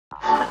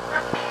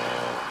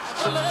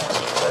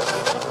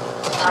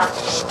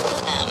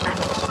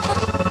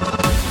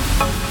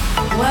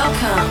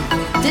Welcome.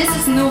 This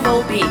is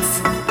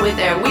Nouveaubeats with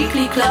their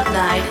weekly club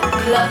night,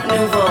 Club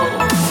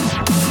Nouveau.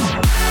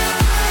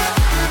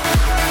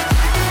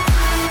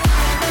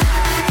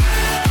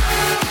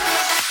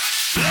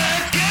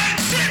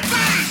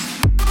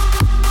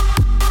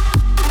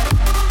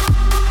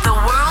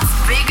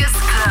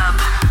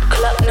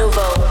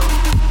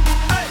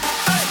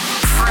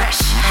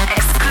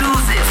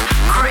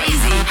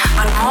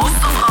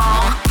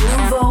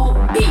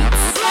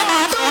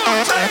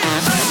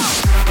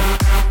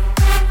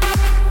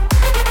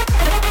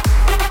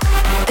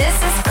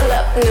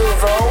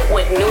 Nouveau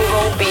with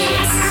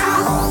Nouveaubeats.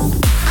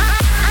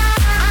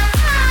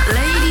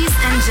 Ladies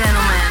and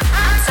gentlemen,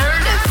 turn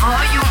the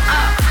volume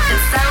up.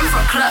 It's time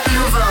for Club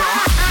Nouveau.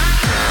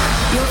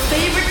 Your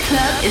favorite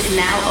club is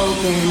now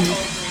open.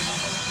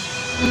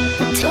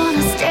 Don't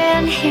wanna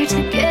stand here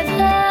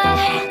together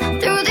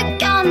through the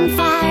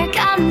gunfire.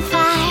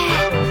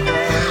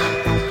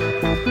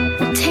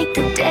 We'll take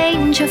the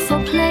danger for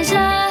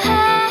pleasure.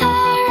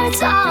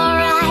 It's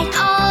alright.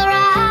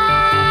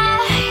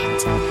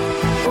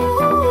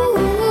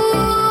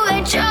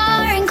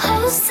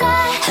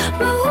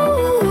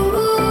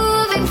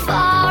 Moving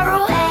far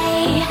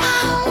away.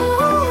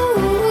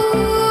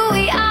 Ooh,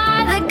 we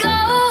are the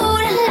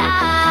golden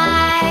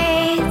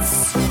lights.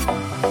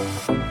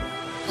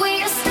 We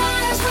are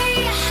stars, we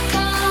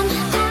come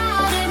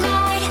out at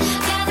night.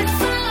 Gathered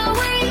fire,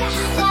 we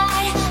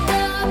light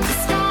up the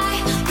sky.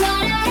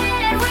 Run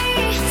ahead, we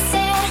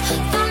set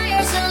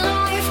fires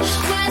alive.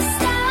 With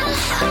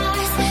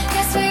stars,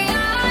 yes we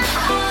are.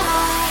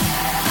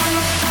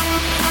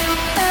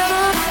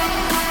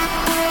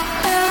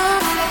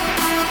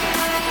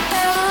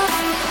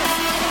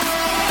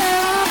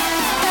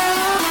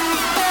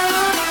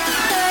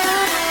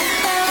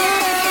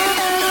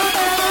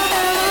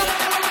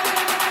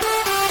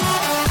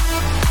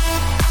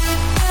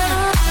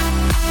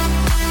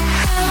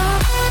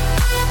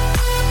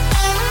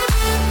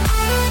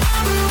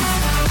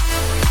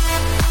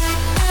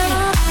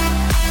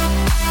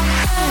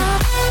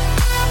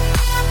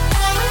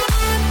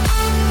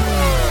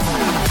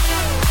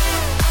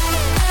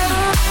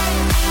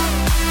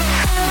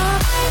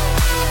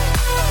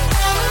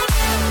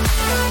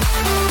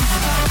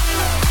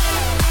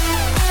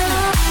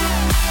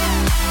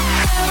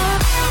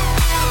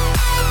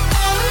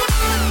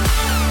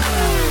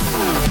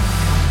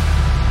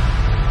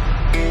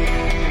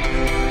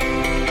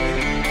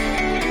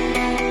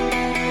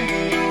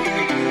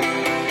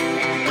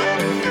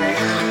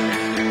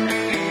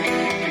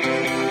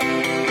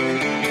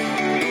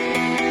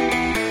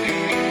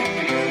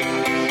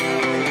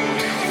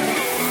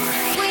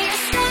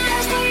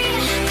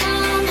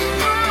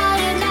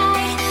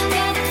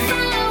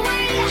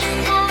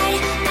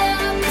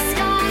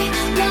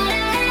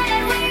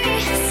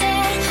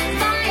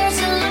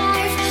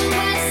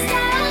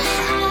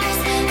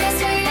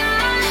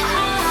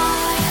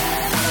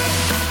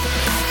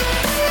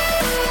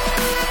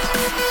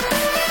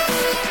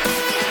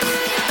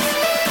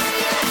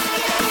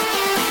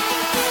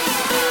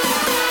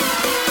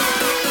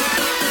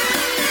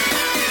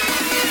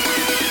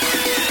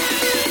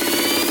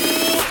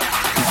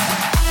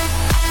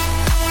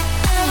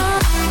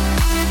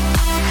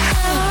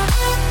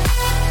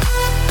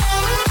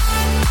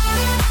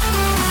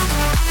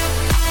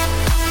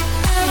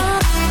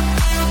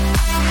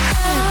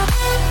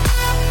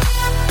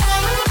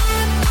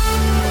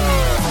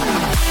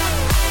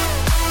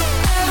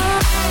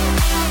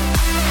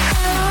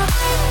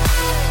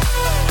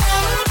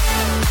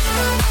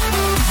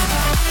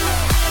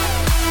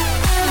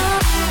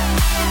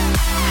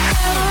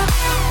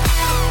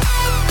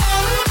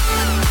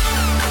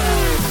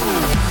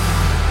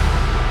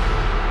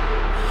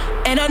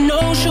 And I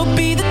know she'll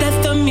be the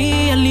death of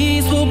me. At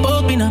least we'll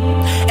both be numb.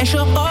 And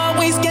she'll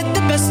always get the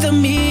best of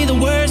me. The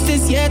worst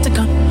is yet to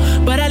come.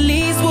 But at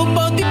least we'll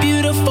both be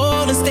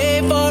beautiful and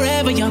stay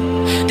forever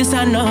young. This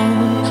I know.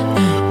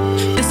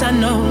 This I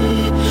know.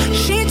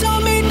 She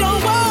told me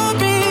don't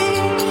worry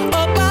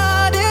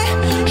about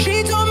it.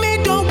 She told me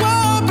don't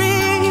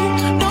worry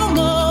no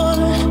more.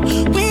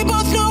 We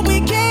both know we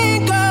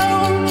can't go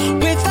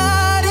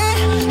without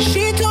it.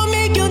 She told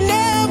me you'll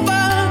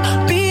never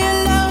be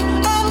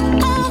alone.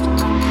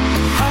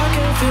 I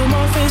can feel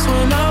my face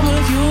when I'm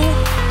with you.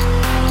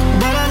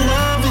 But I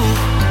love it.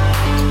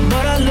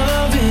 But I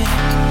love it.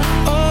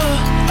 Oh,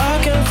 I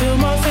can feel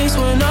my face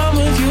when I'm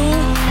with you.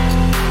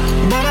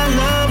 But I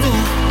love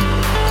it.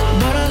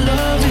 But I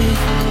love it.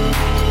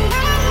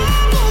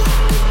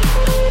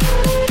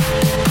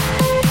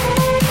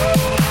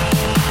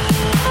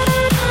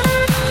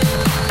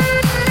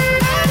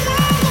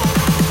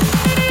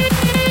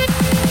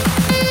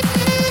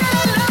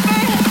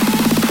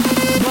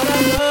 But I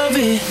love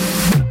it.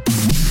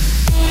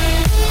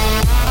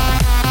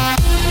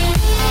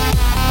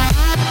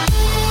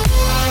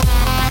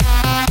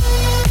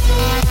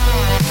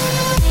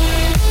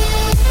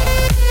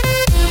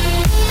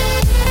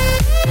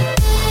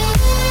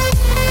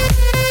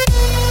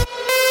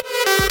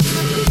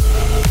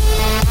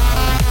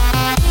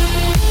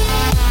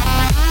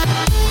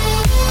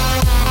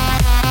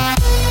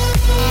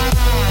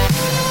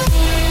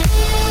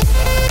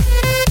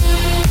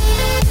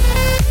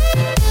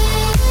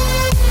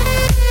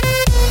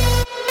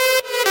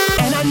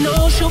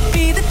 she'll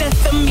be the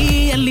death of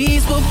me. At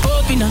least we'll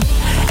both be numb.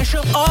 And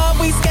she'll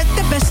always get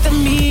the best of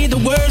me. The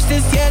worst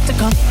is yet to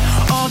come.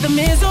 All the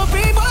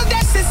misery was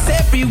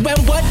necessary when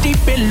we're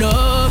deep in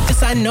love.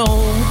 This I know,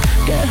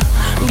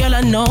 girl,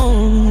 I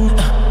know.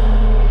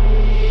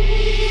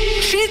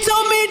 She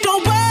told me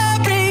don't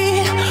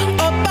worry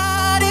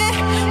about it.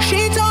 She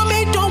told me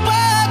don't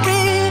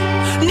worry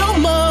no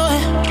more.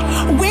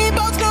 We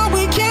both know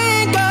we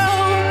can't go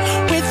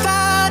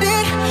without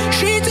it.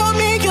 She told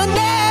me you'll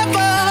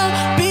never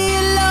be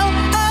alone.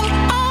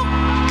 Oh, oh.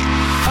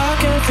 I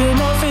can feel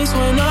my face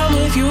when I'm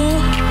with you,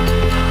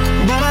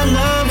 but I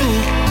love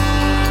it,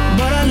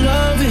 but I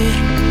love it.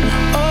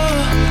 Oh,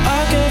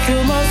 I can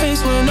feel my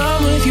face when I'm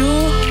with you,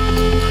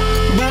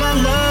 but I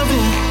love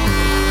it,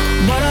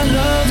 but I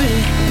love it.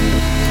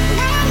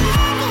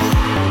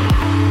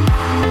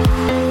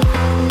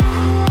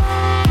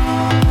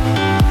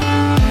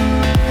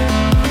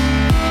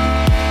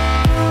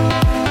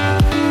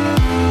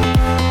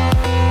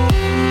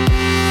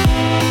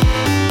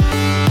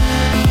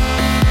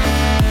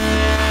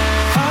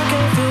 I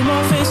can feel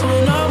my face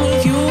when I'm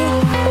with you,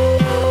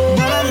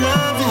 but I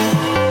love it,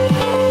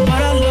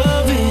 but I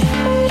love it.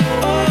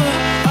 Oh,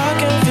 I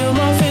can feel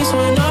my face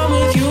when I'm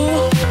with you,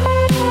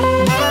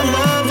 but I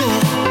love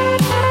it,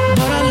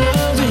 but I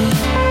love it.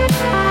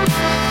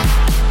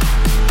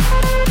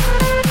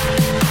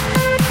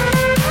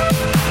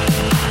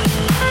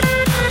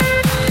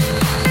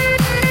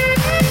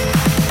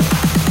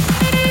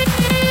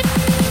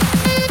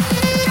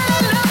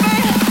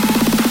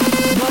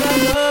 But I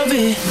love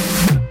it.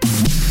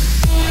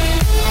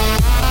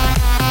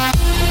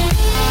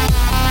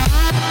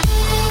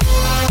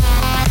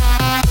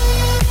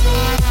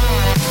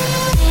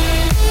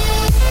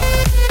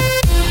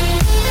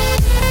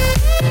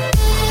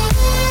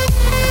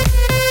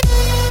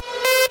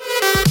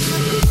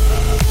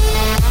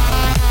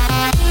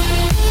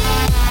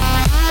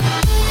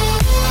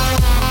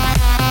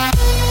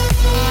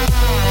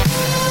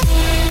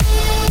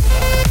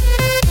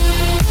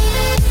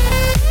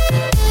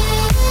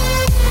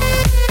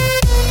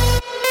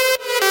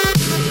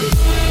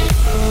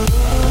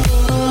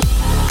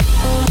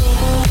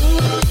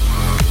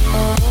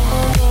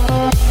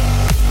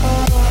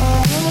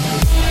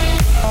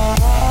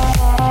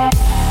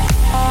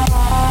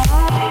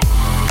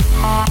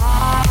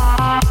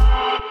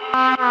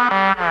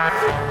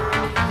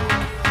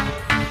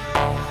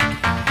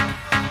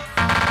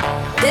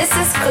 This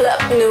is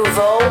Club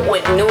Nouveau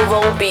with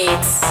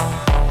Nouveaubeats.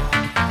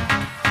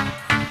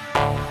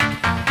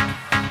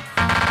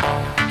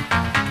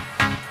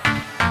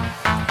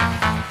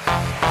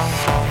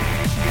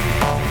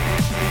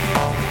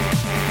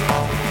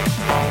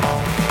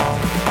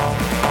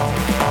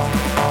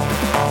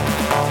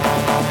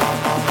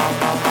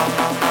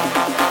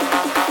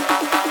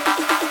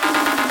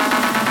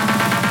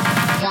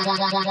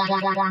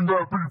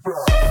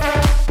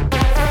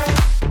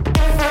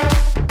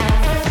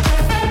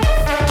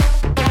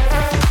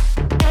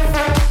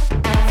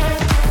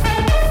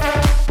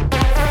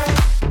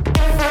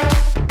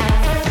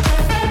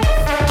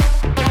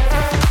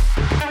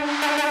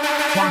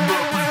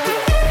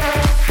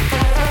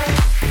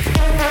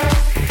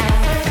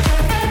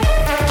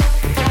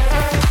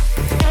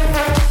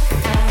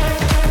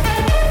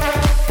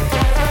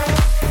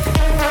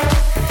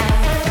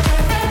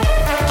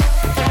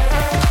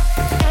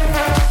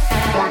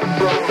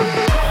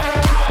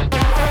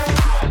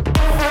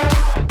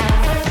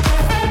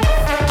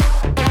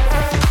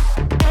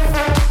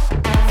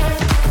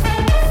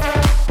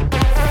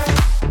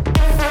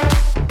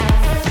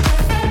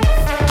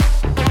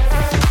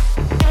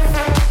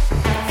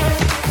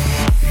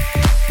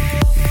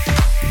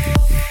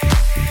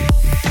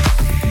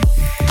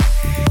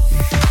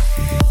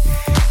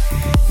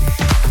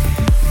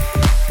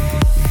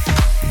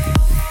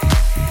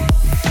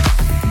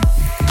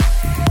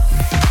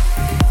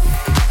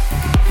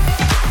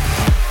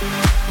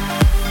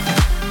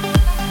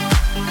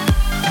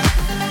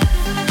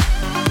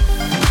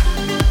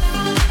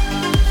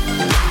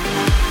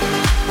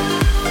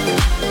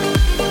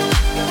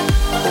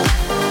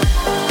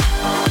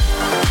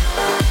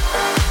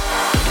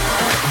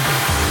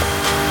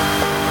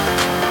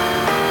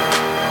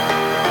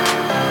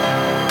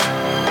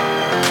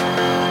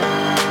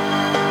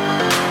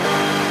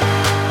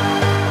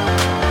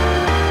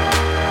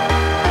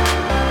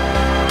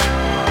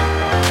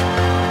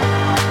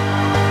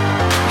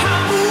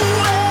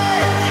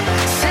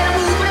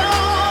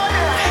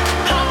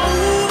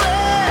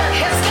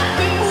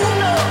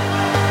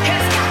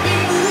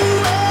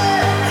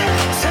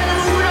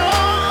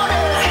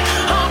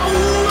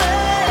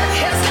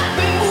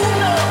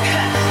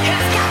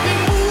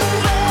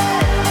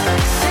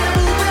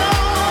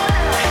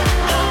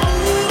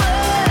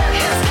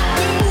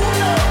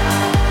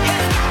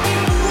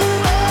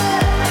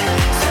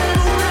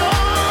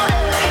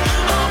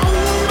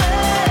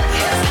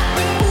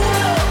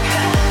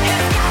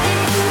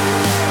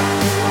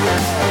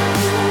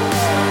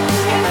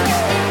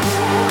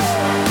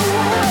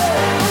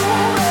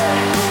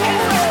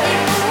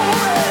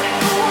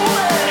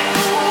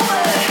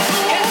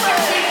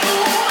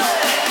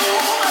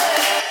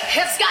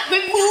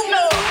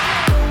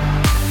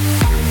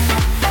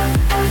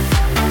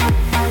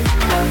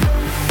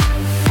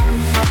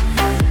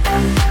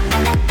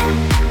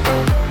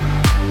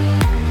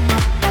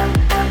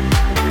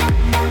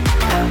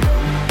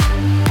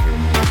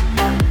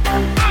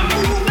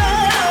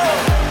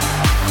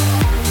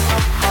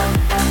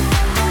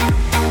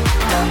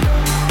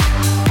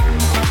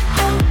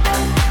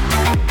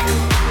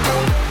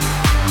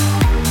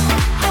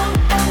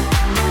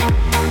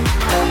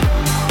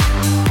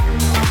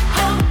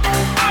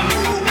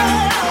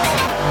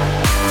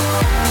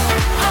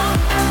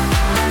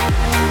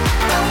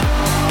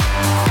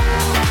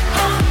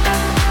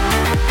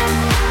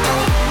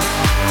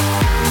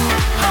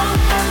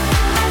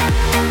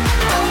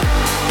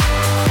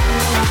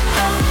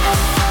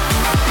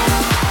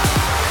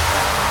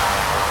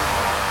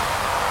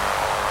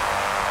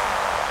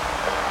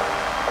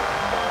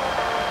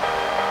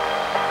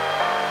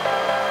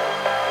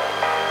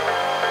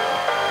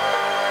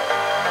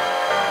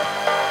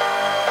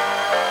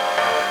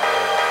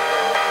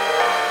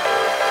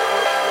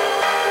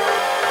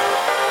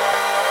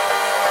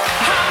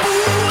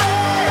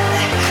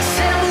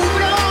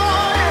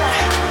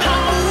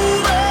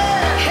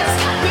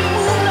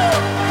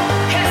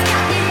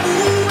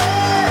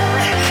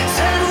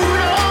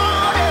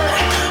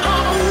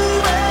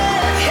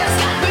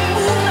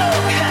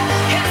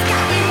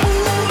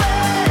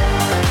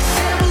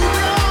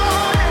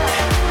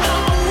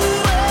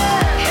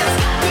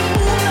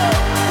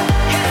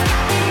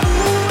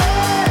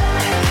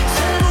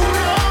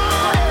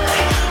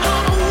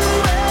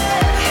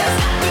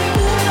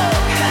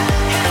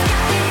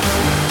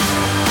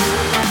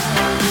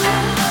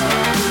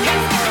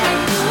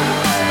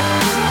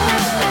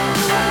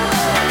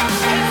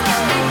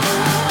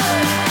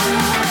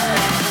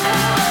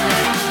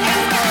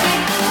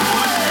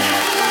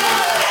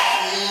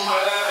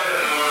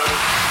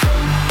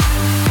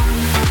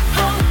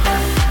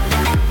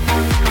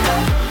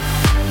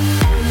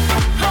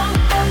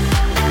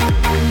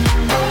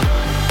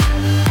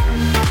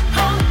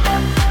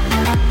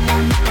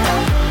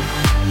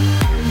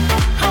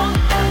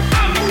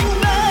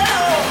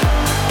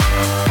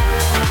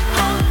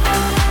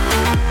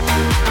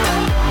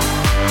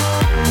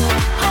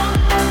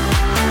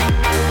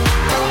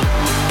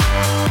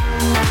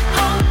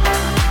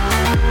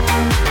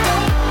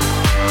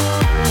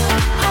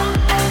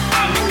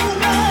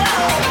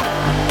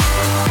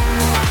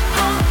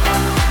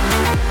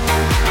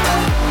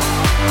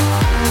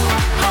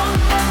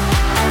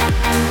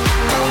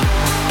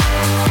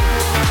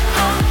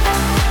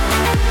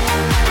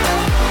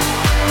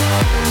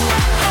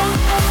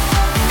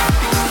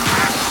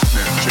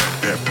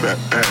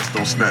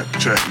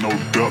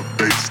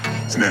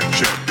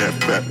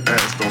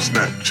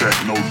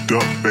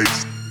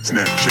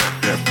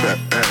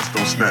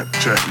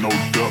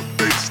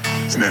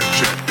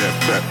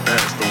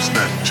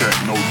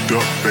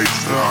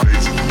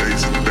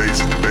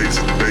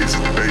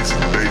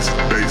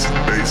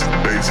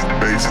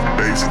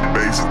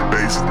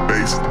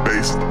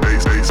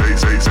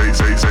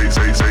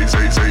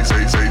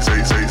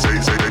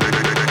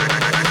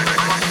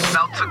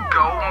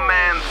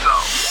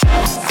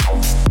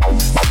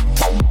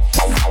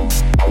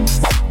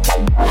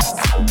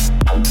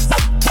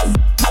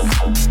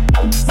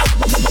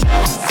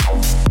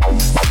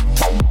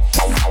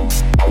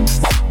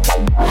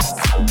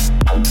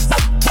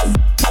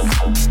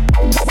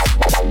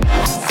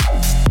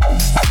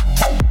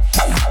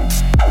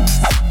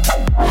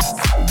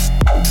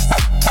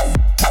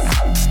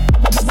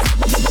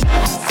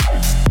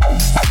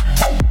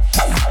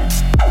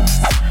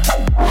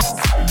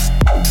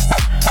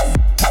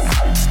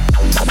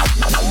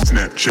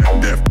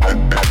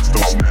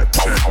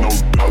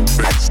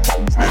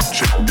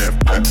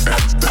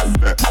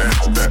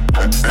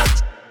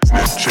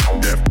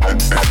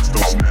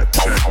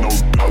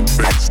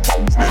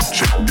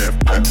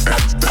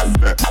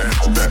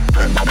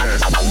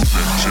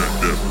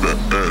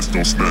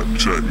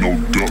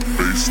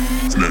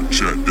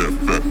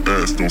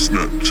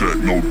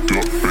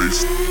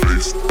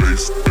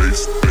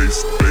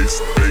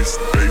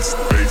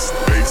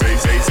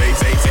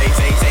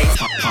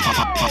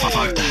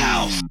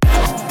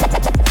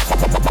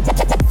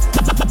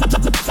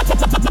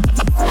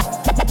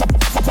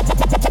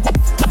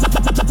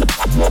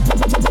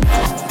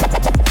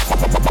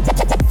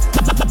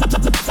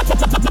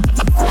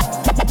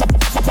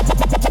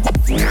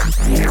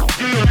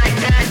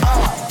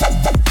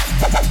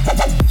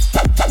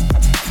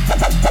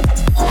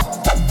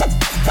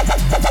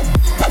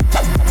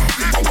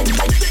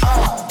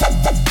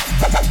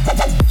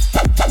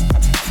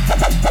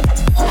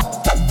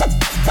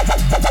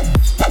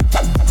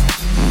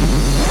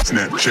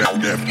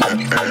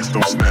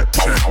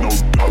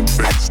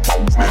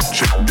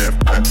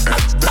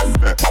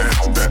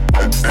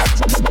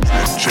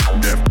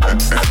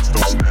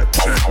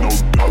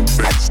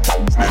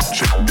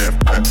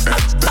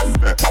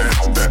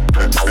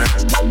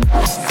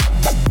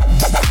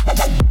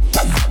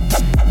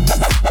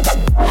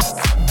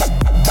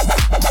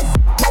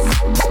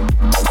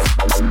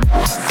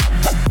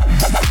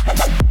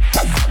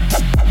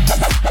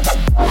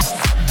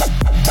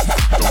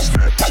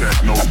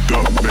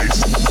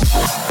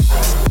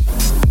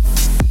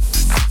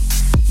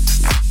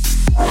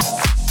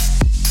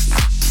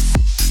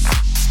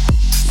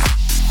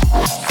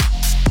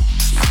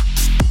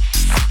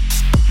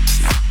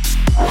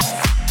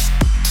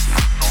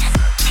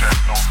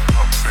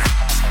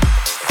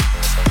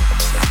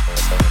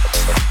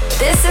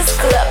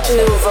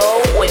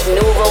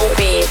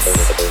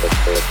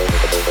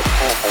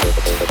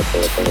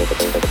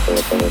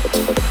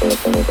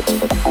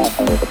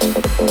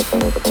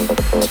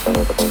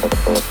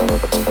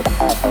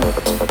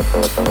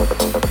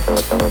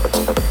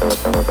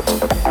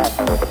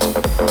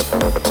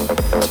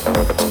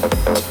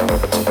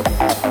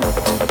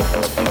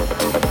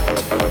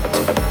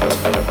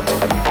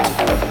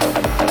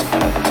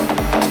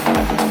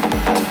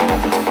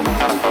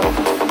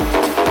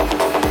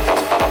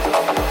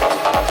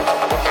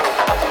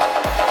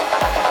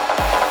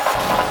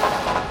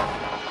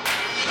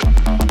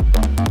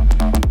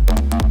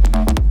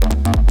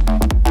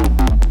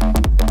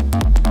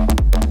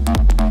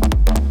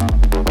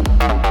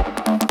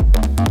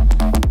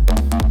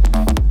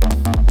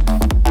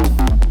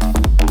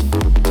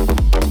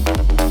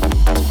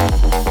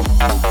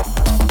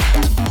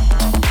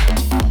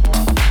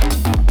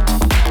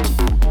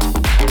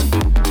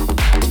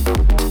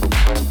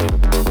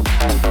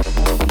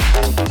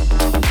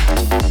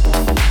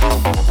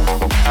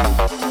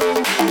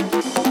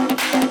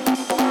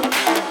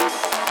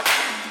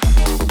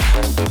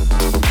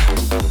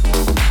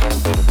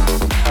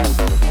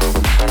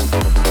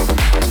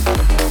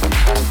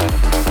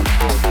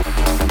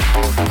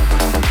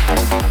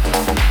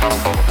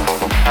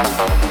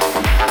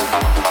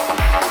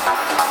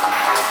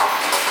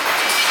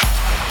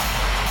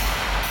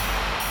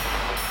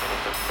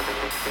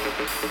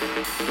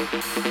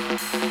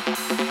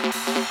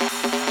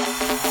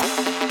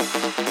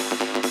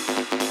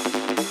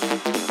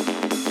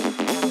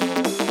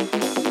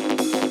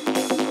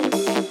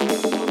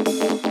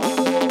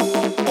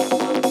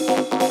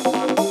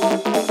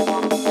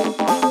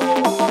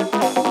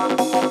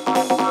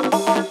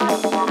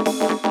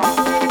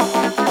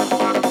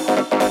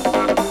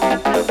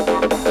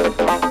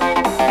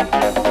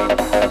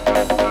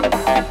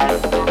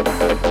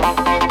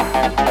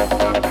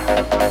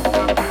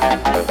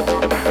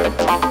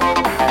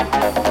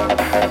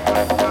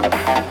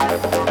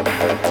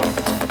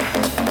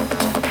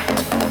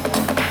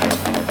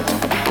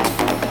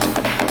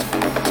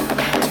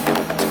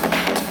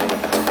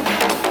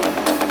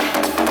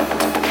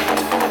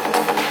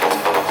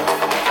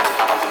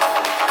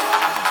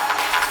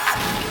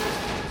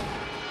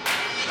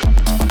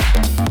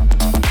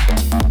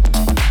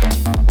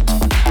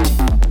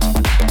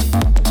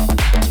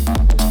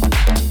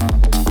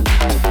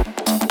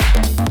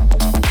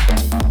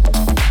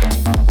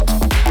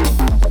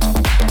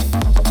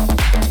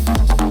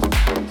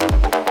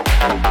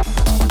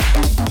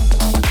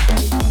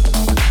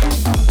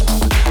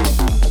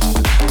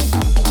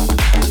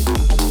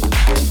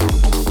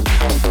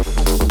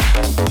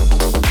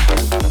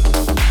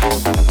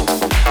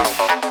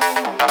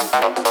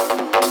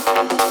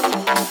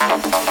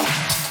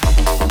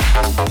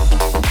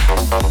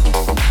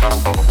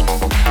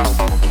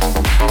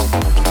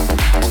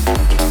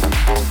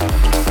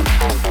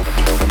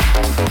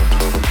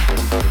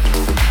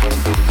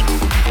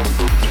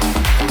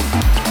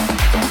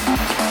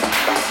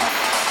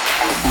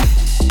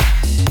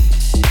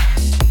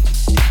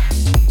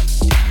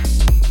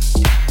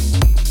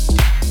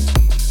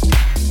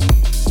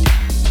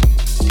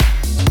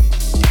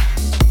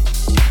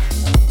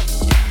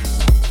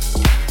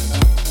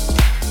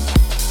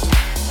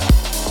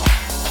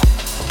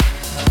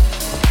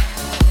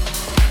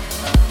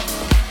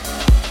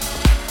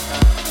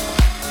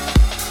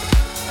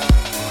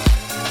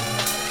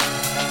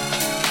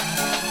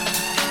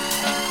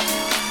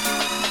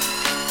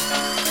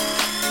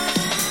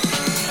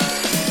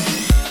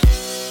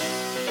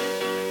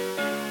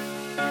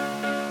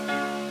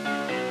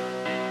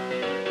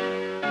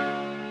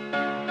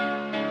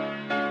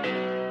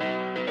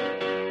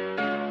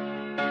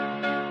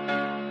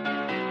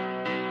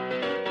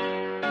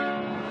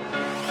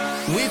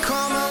 We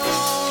come a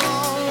long,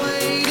 long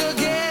way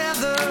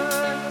together,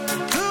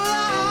 through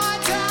the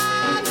hard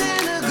times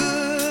and the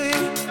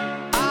good.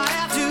 I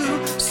have to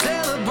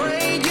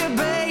celebrate you,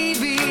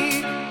 baby.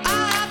 I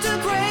have to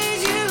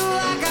praise you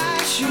like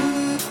I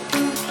should.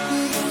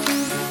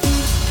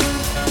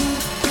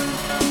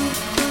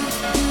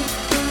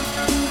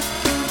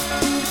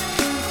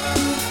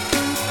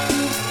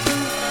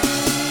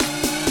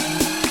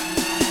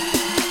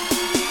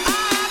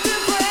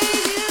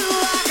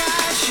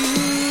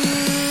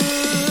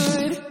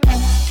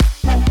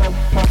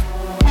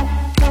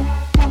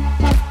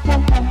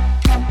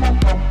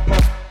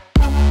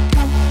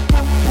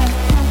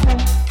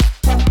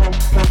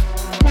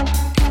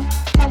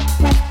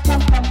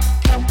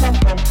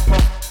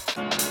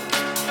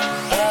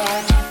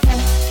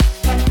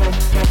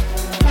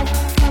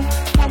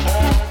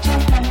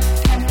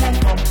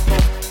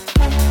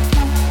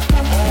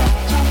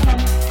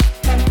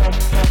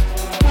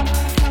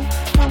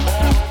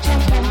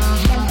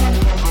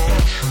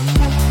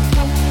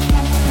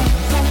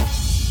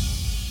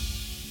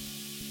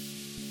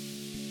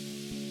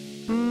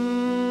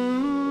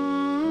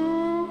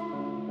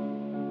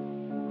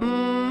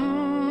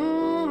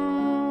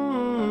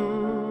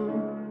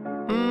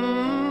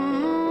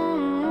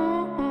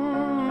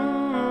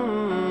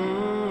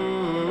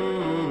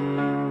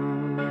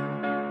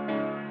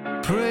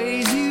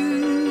 Praise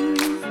you,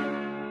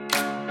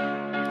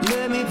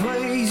 let me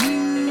praise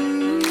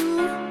you.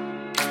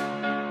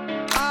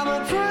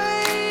 I'ma praise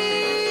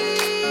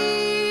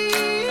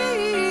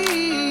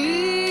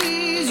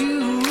you,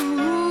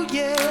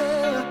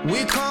 yeah.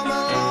 We come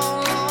a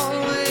long,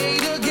 long way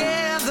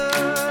together,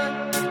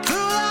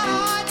 through the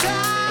hard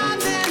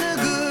times and the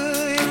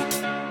good.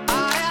 I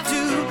have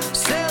to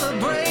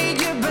celebrate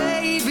you,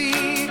 baby.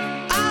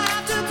 I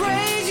have to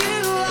praise you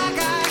like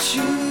I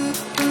should.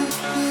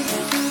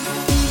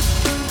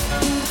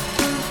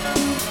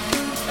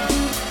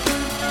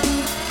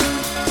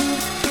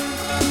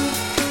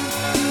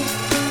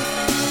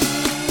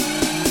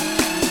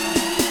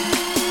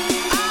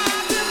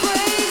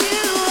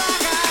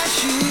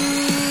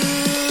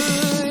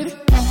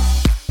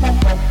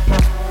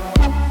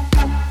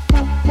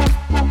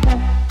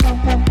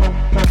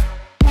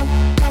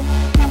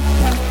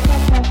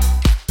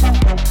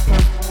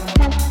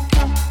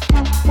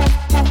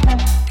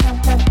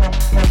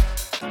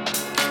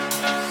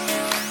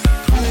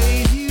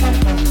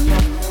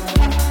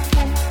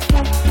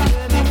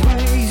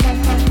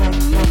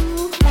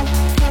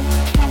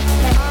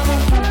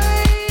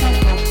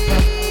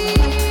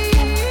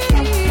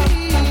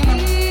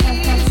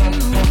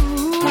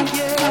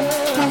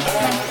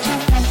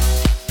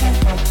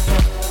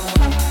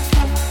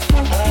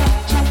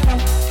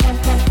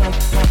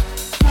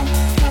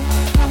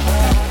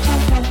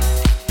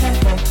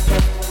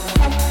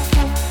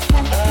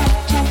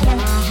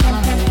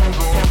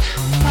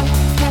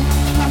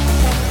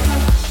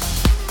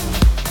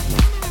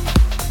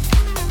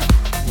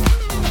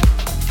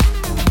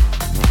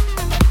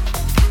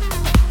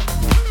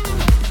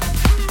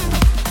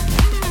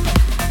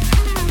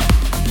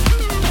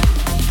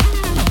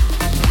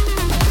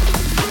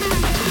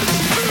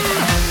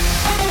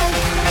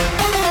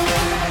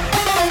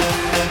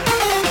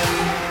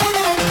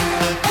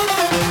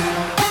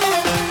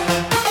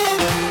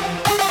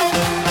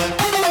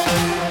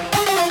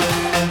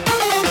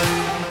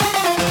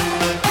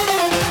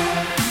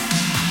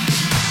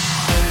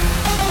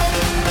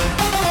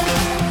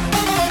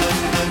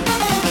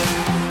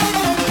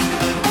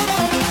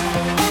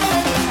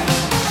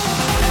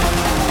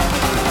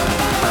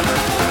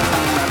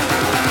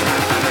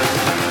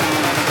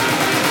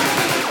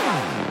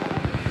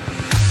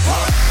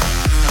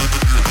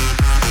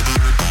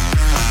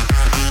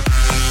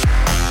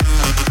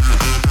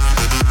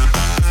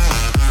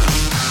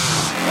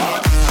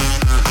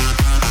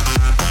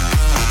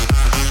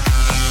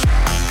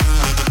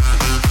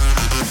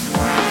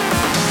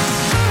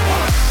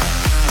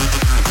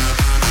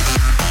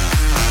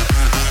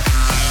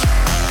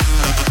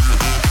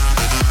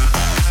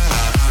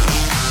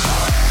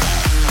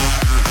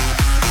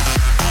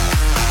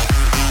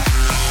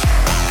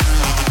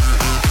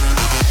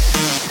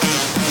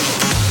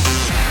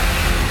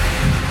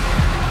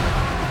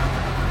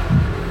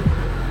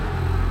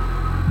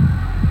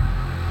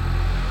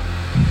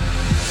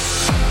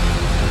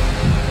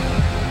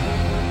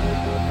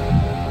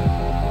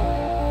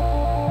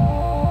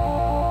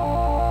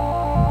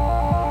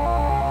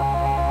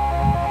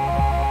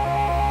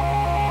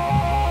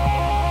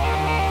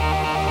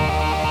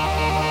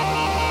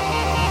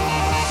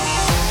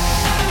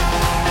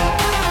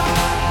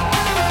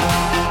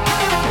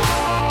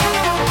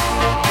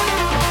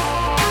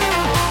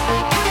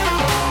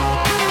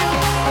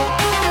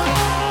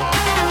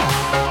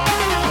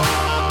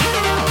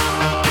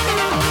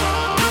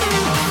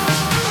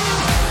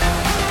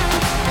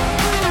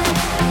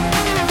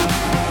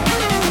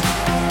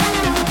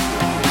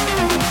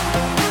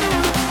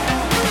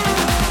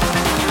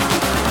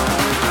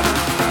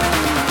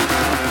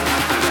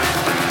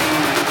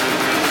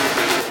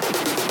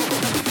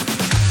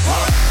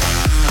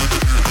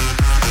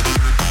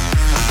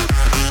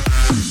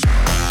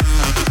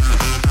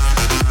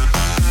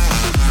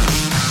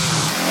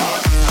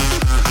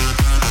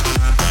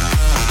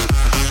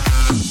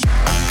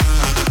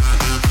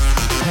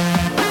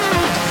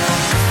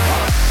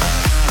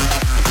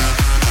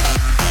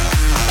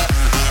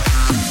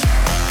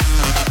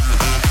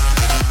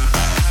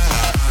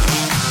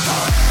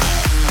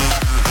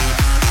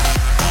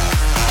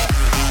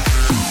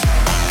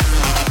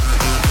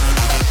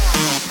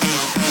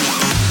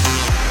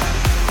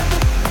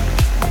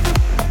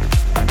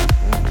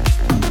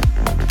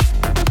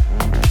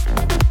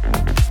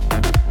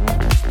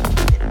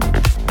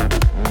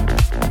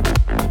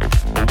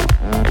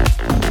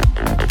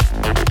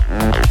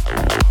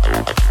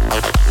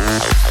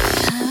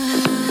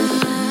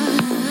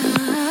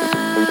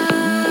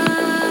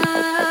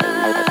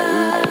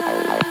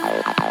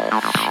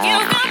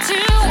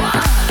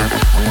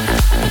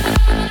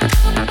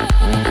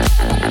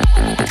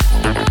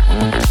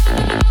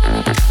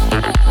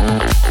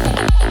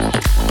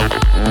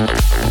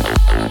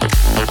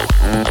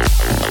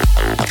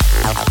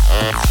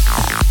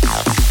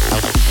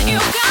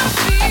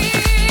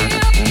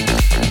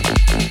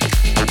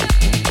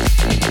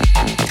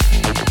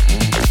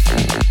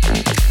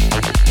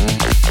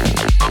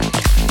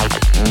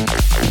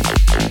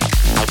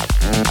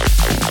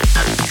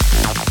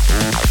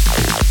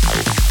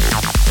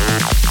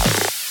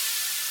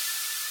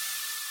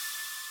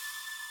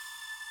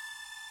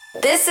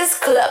 This is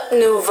Club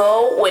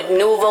Nouveau with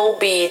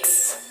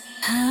Nouveaubeats.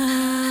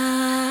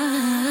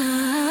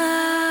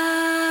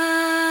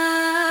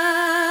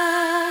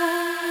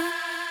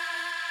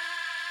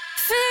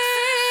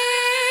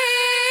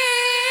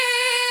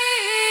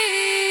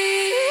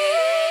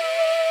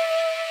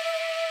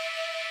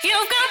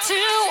 You've got to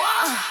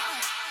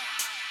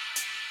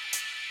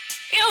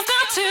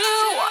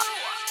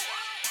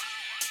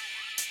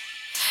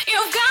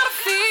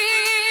feel.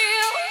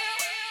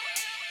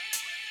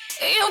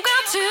 You've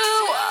got to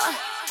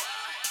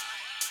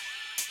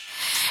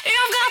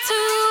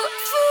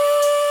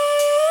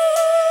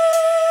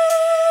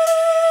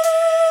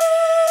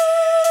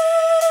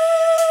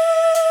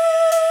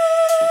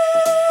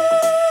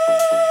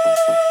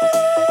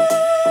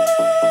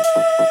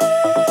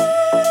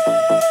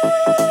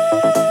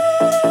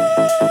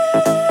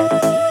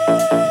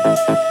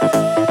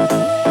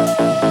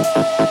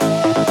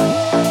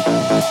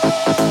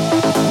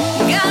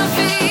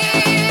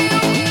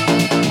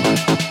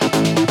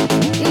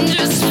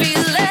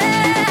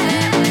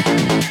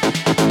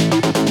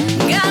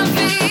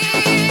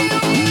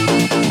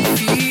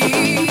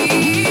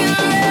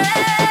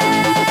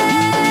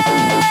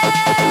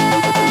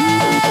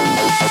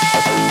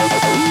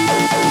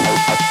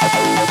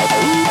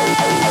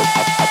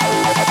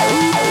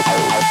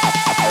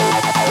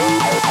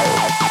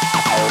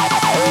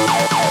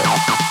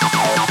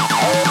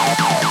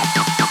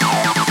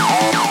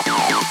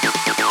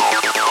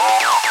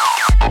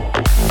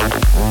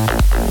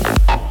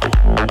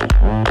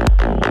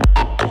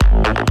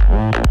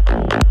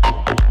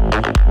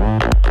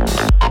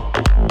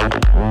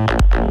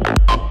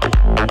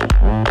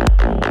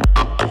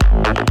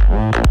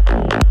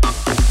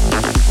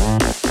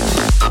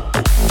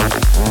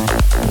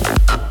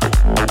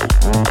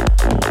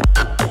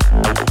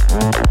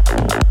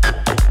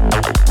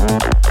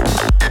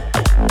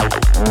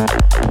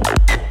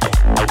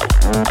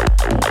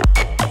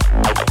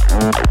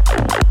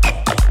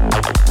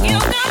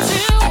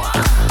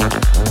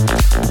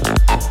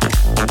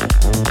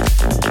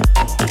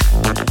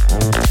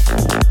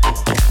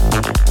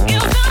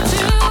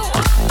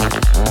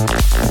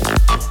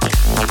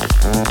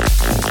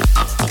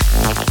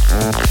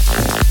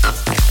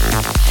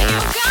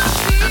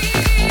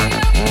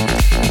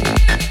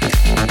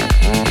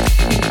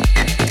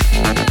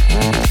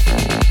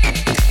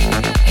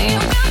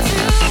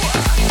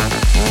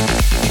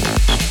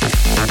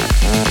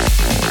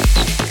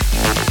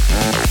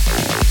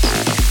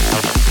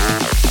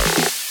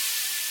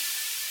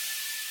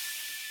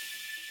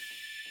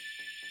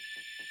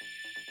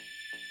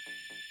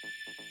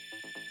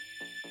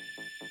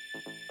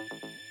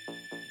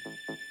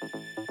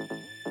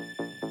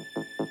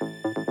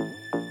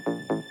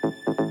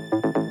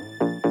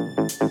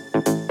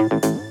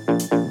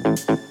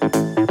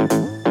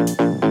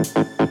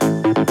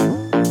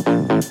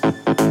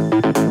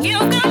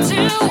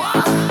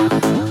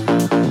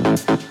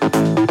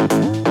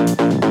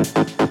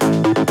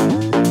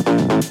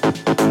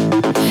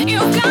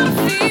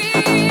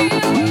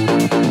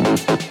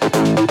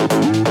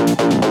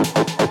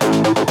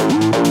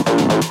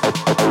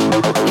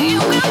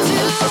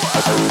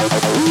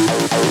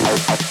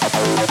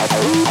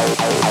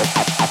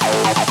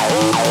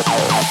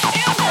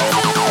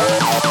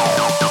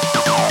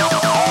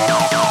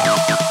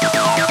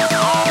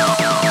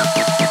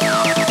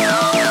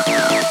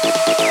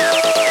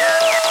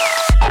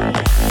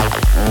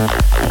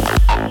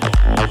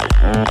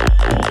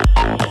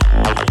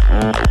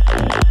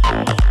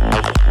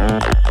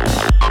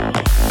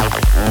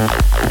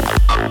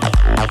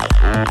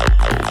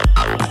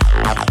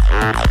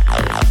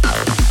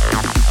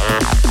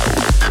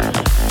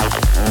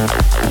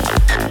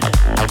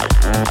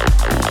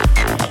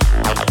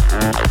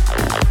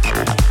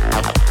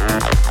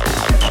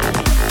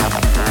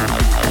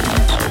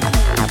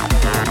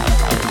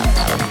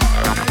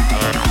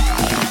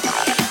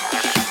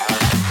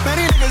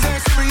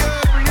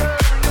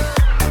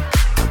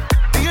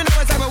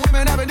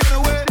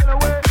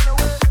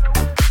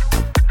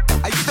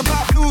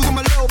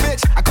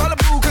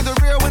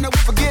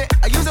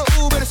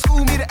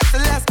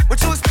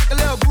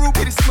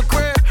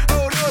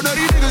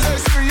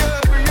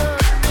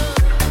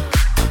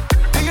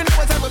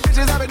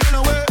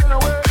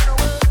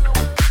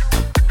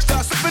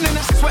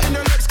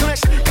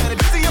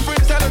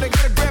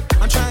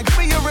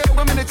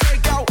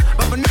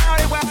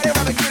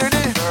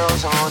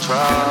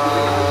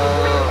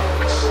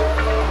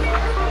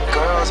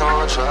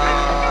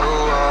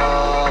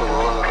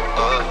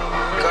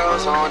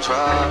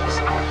drugs,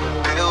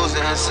 pills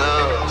and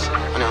subs.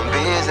 When them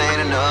beans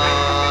ain't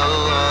enough,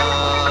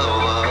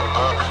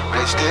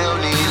 they still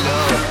need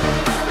love.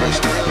 They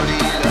still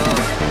need love.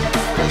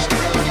 They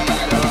still need love. They still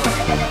need love.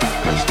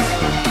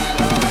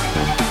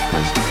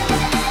 They still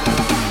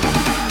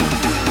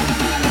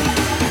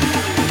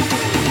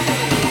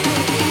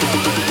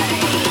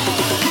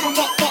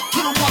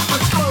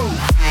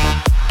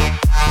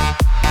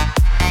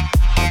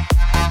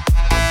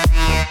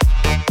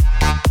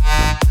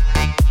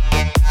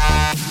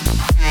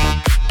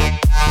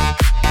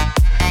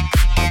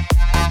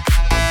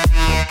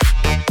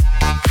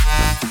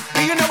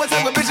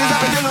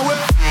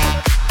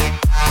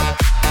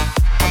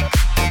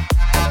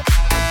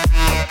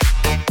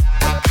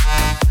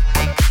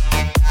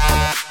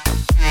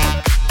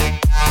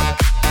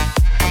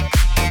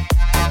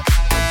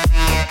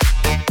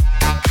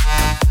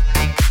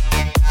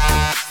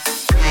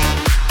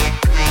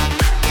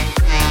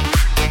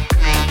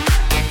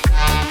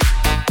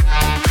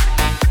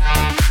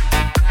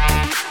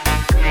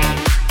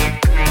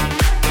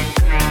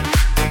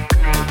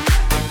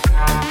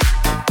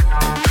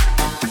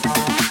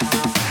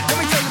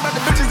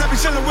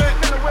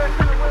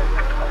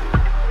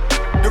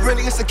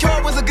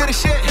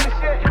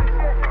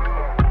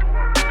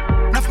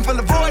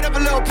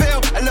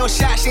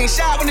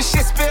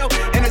real.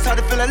 And it's hard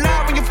to feel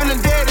alive when you're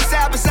feeling dead. And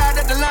side by side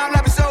at the line,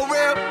 life is so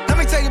real. Let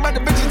me tell you about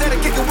the bitches that I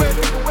kick it with.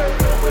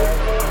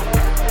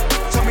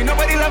 Told me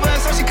nobody love her,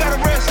 so she cut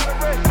her wrist.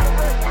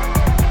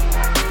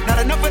 Not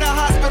enough in the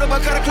hospital,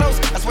 but cut her close.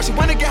 That's why she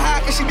wanna get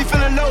high, cause she be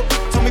feeling low.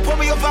 Told me pour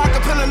me a vodka,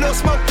 pill a little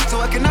smoke. So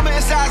I can numb it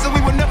inside, so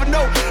we would never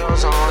know.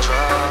 Girls on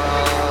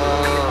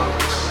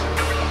drugs.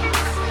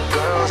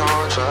 Girls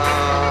on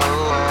drugs.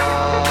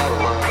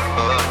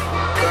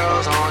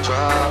 Girls on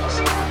drugs.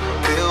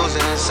 Pills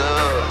and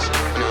subs.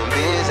 Them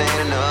beers ain't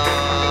enough.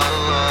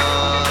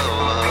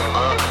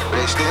 But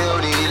they still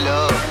need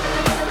love.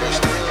 They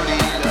still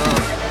need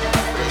love.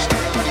 They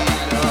still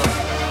need love.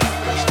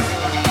 They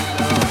still need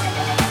love.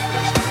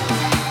 They still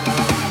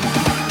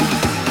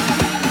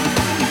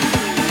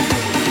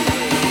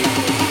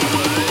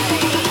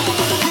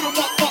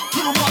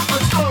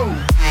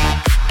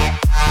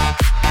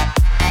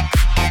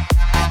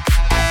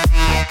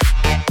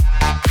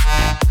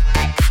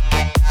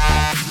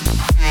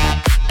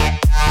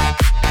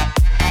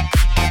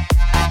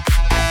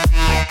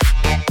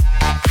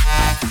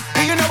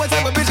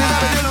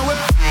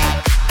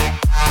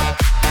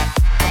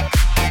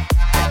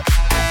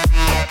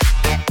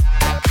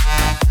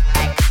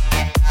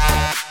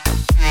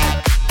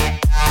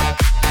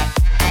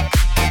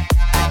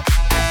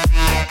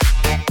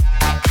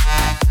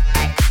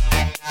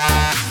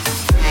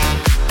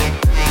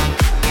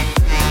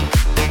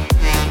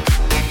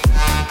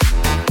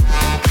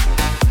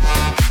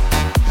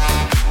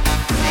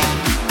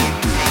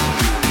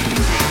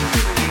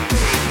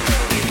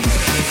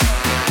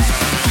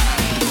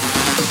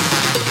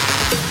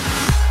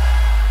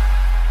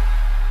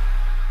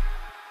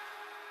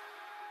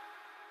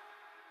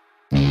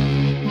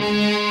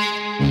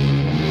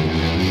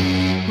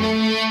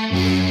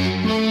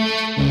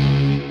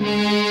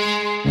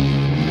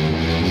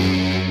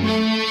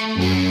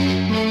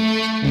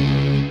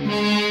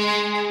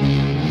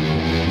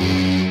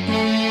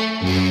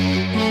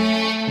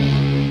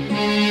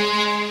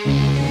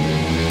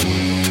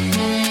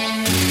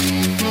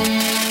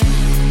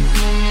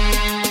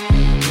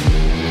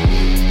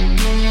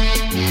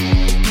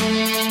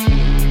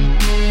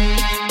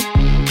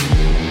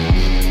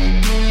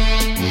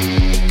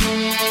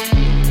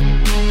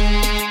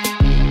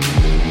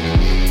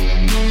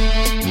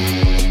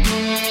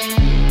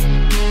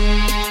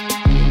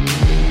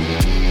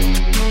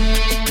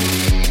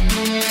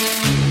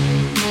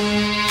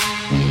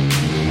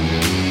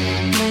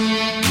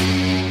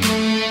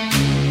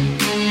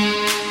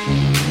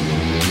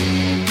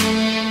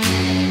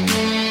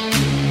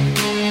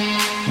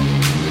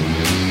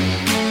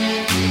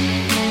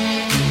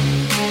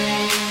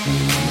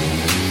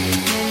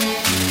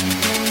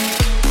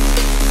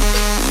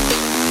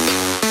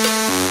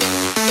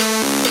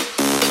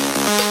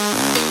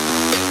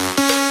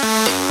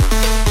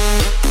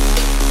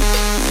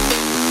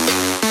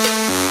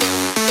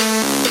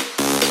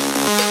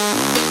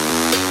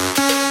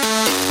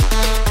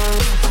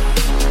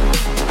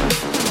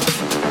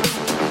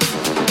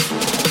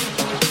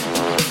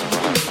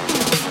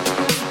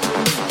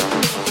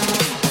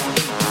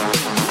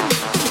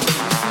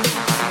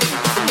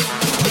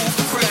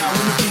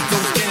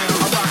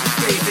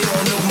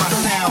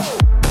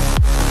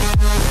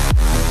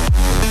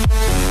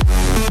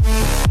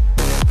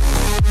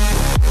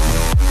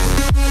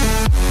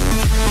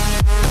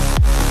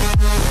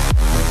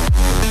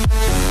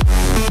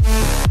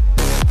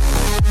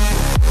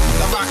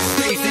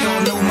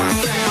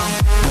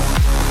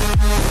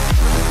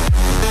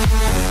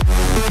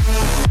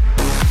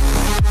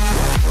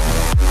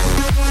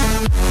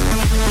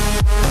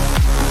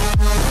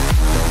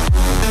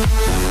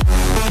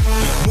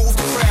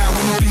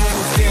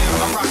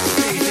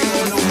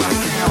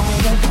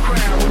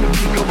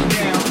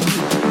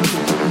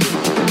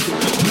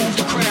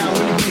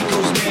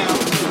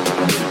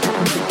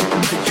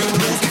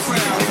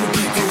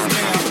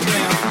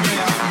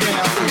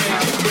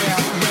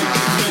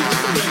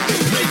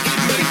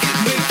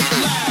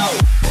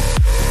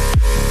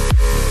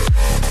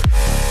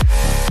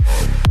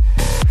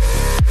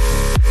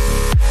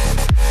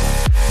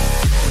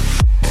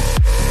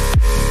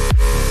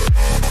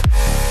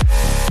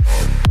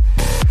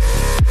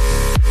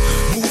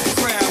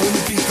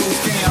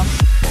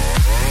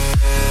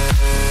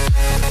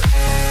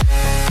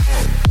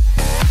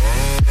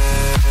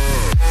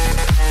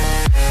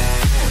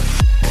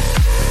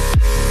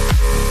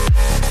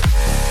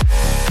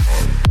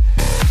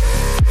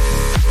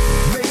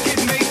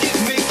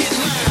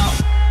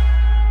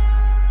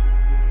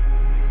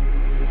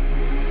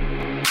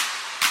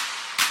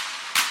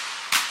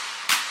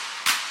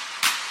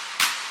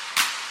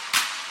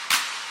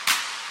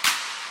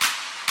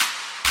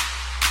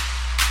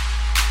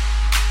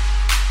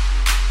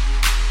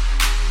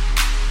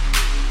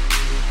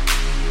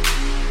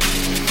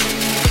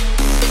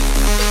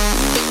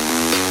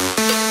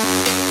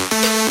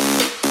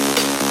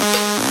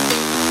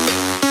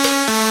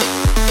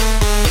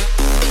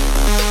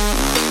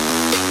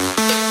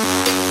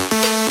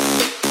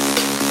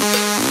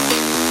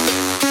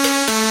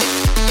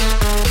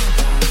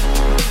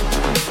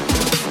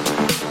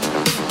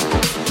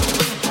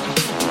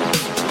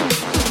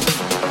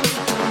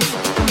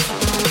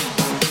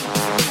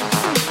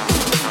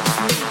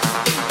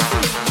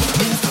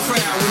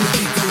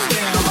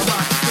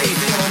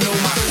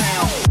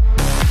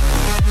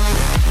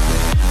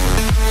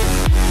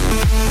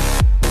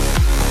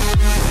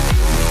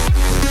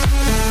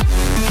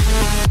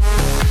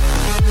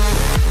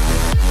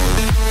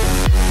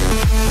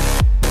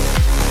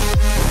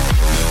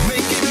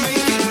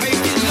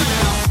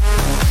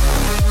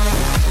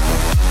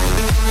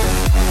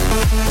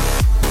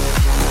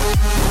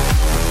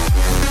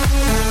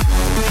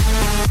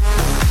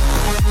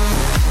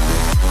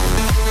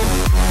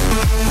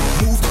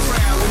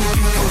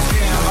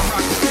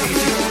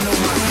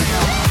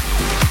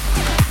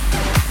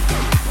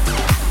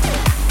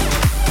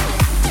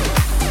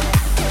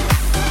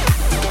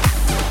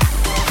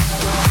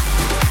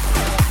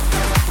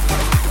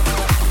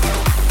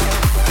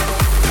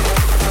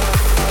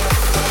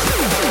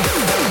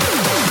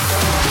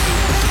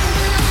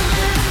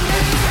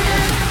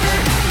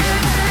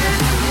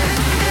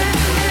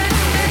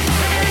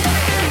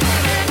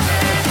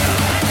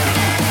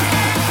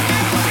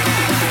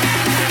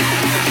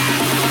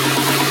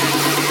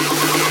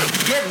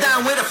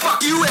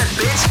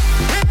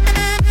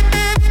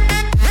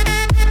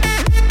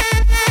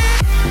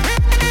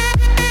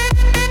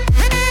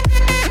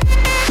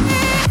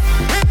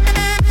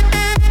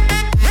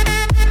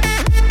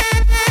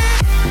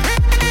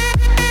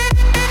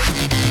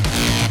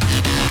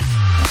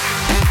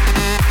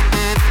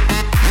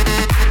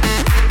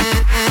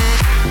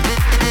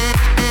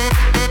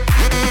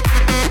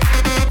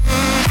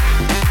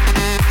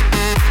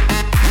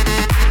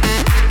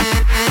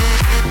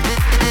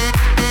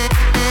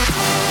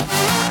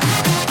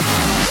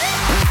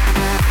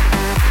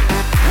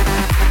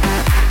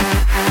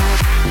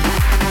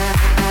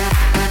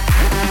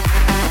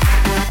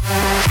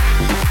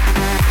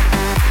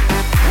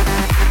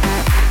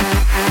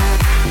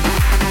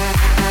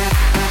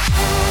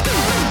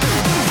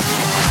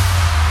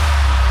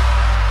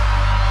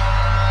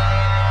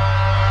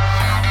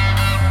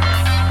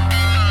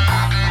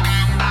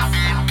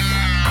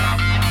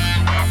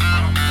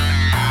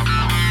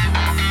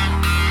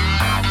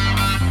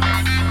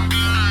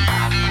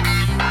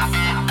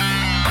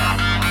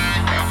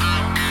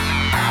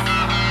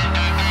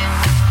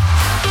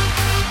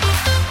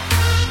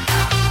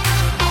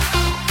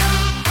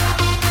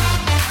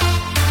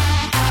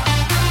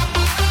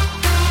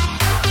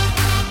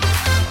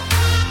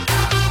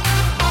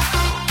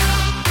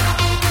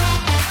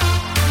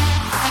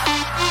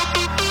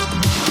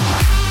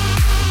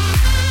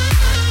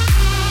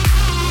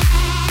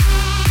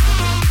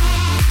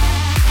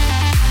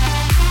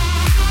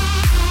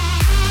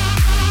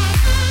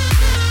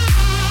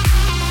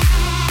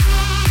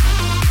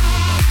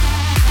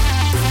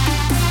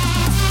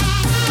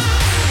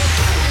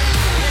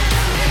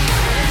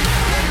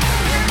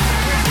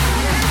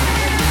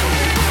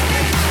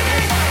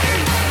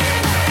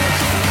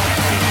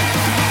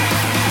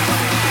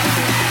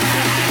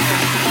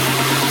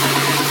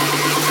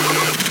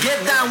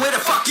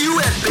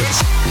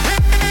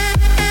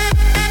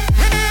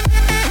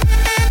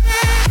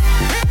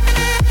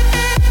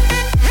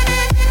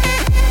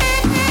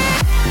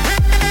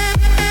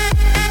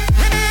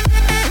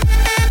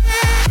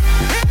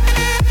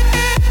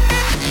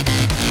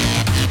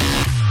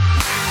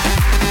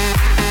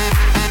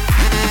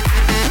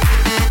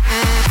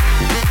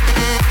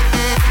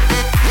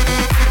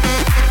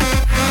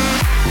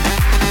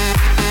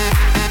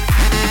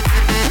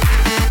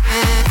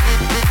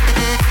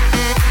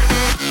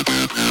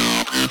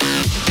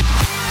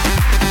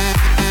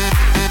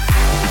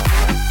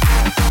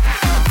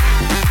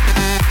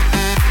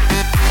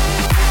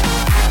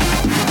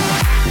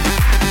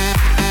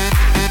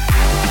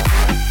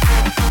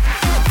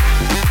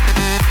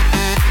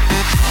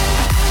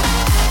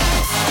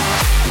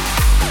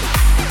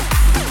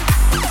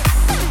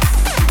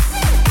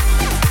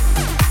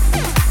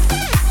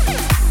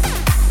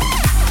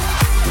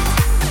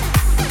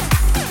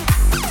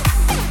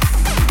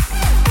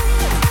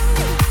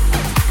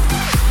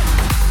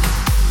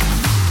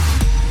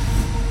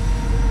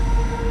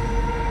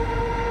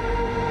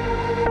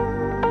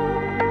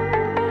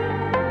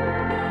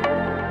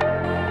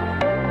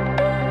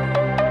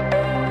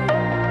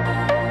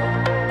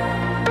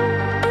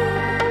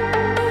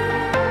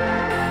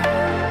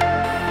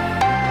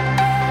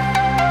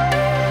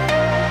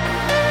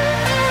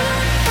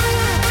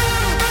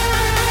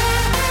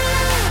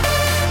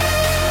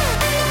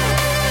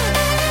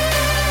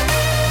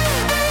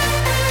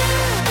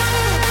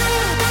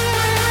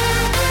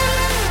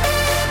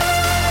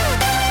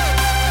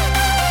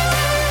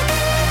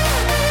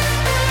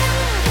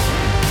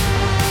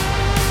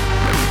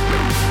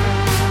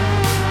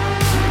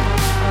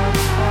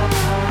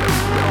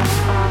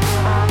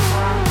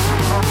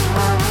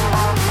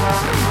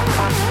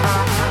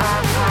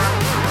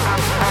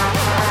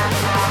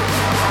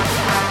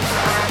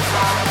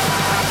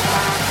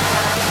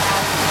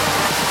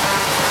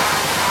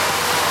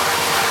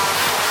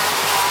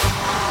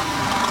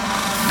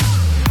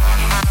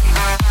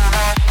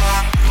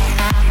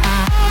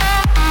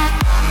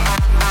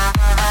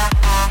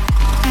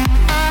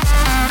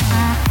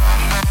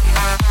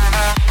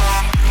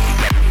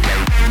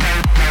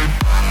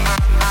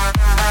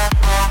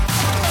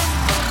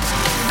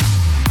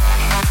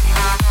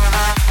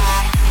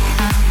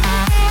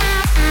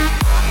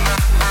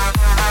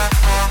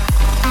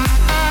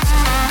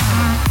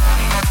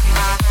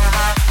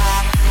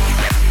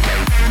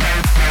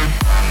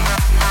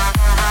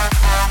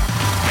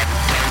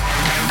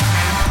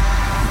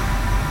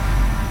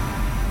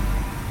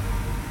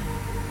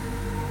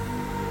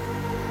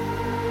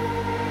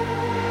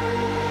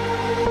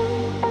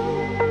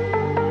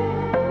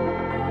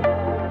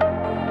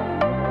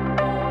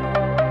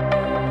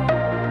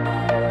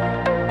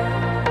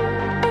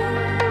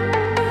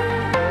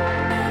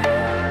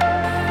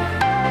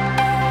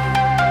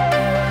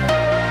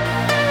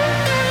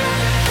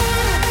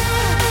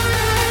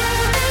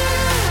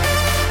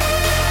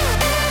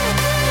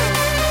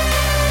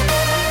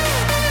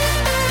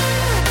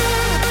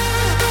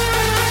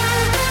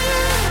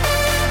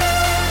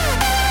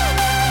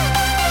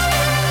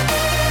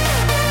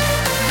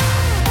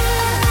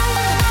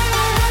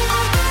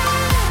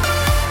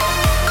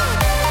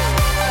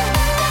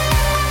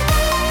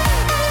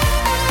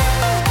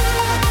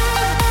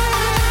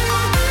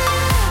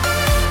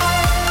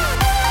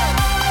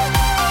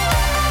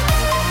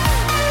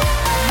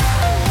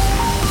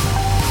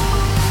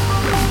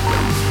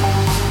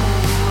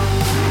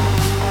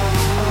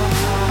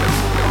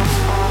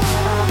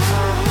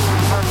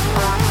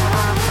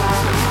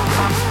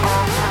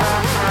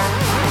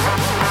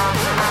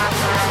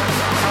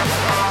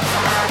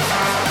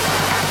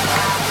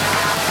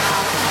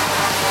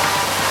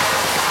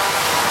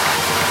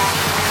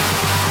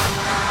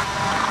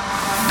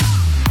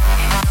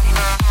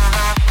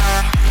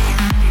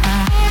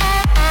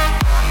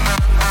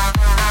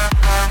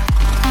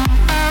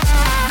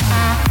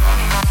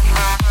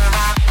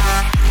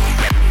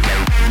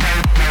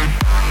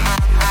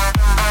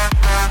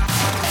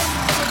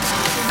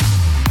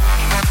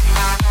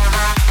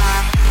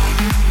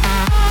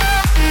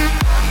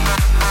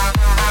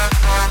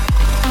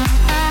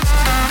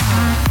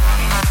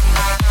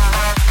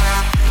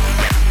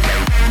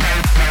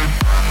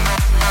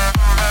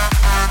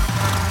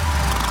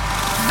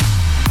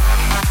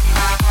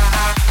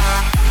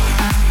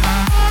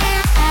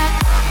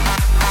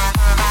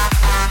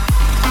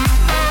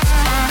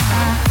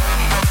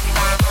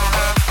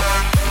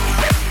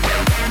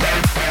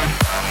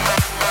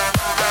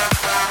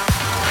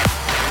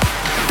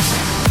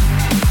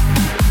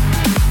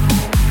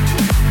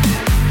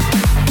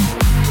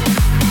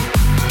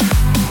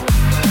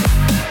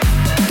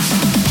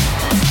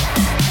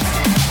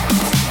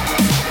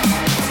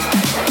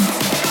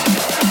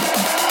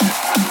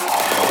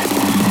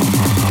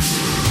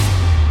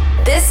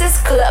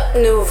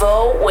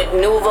Nouveau with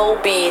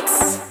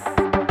Nouveaubeats.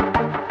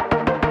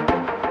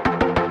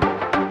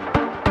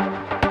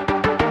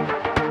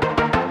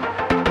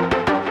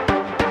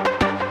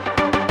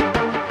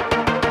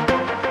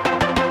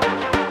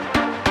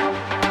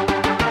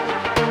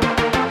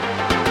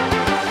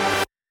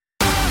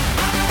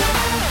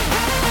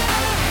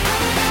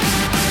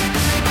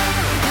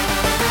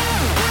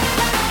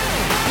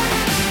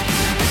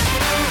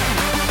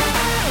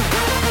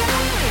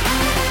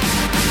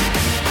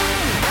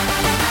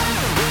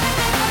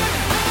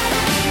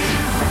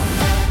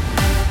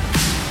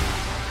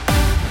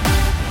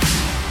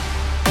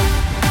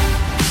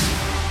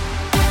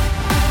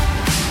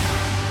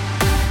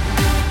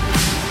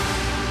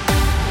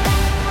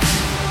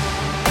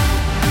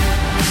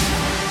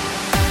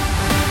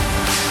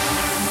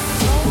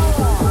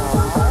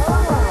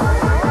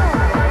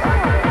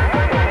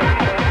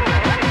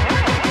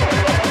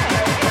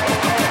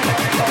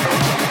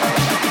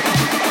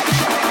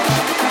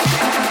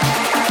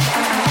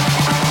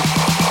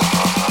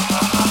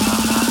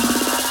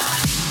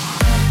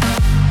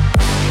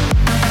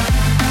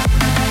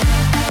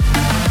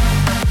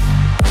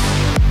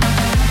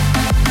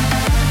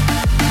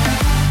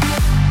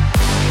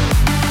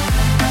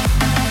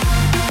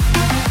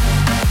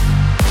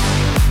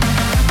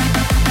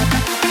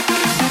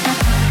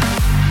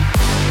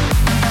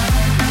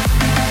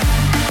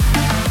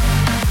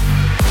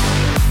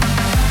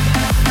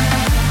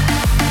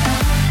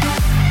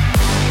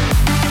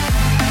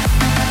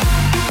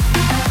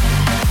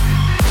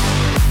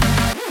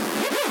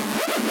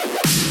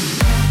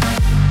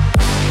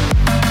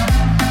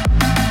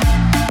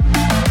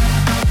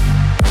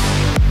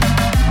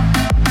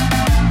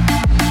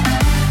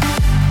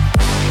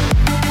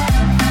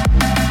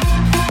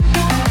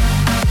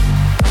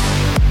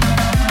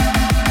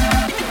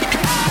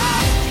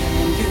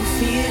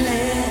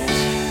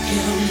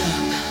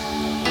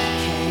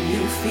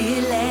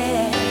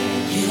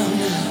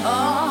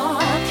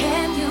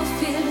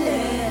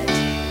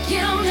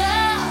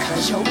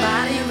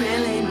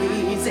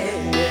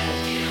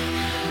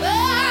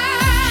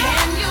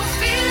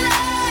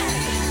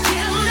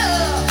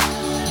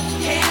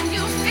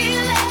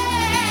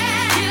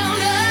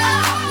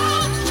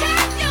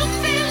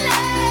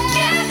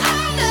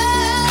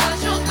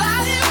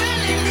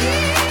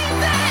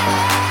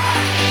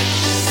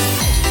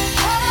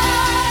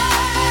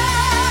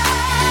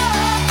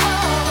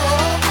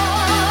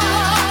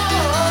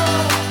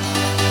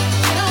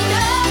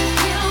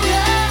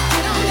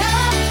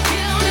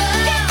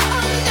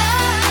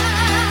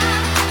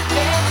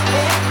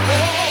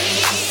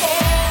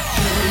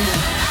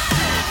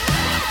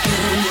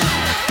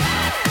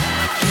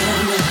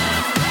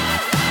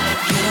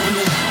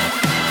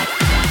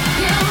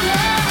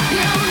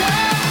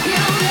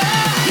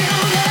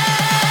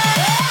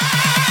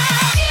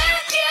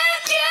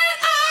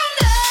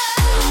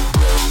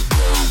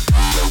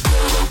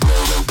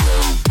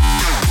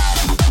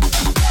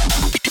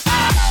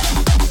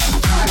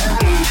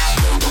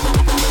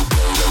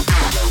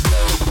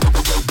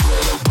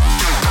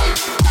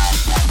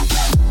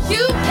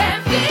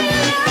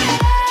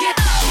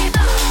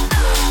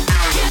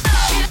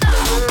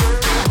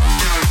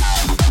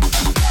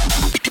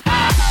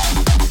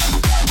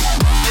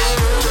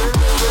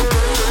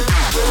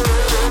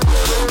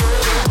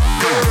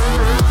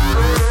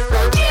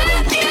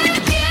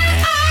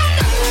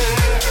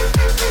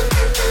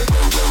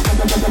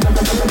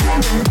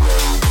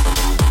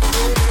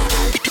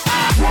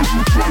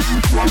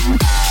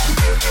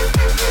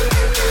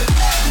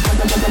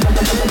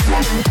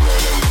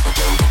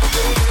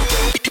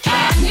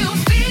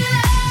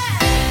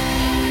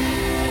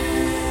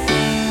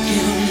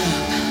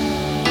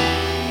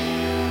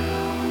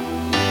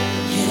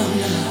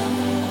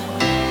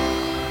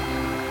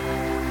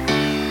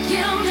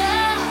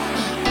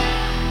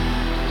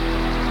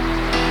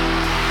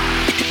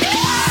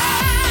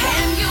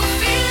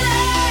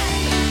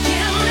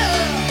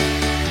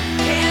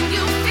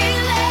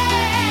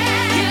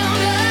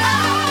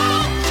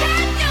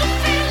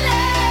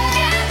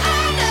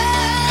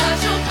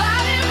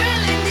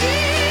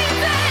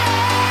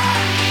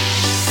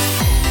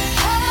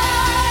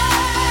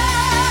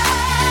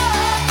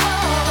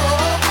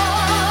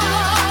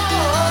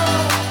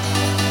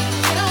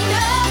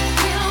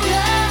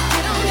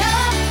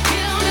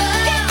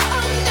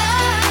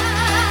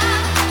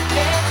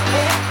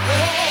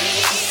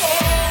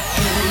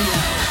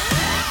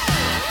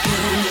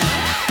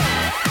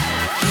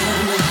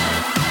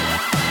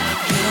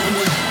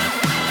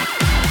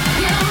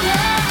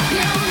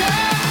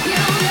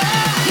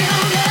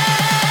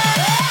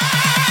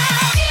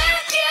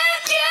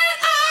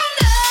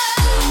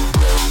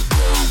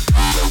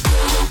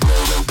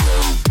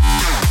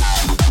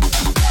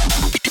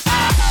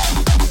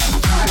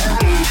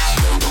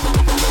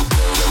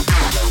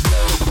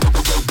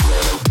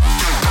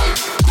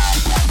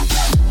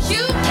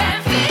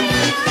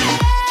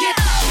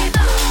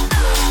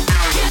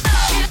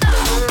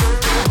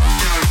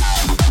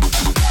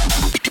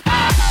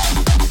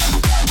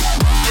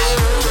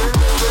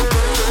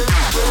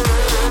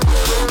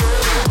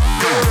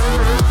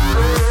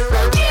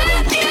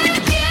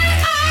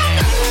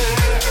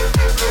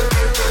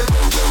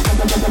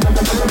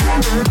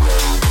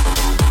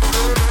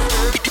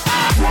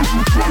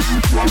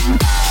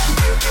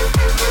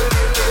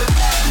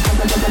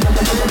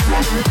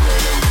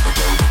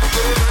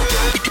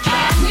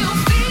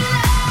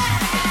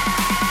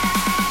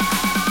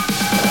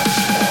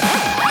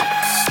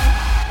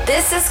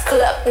 This is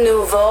Club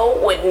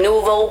Nouveau with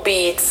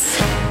Nouveaubeats.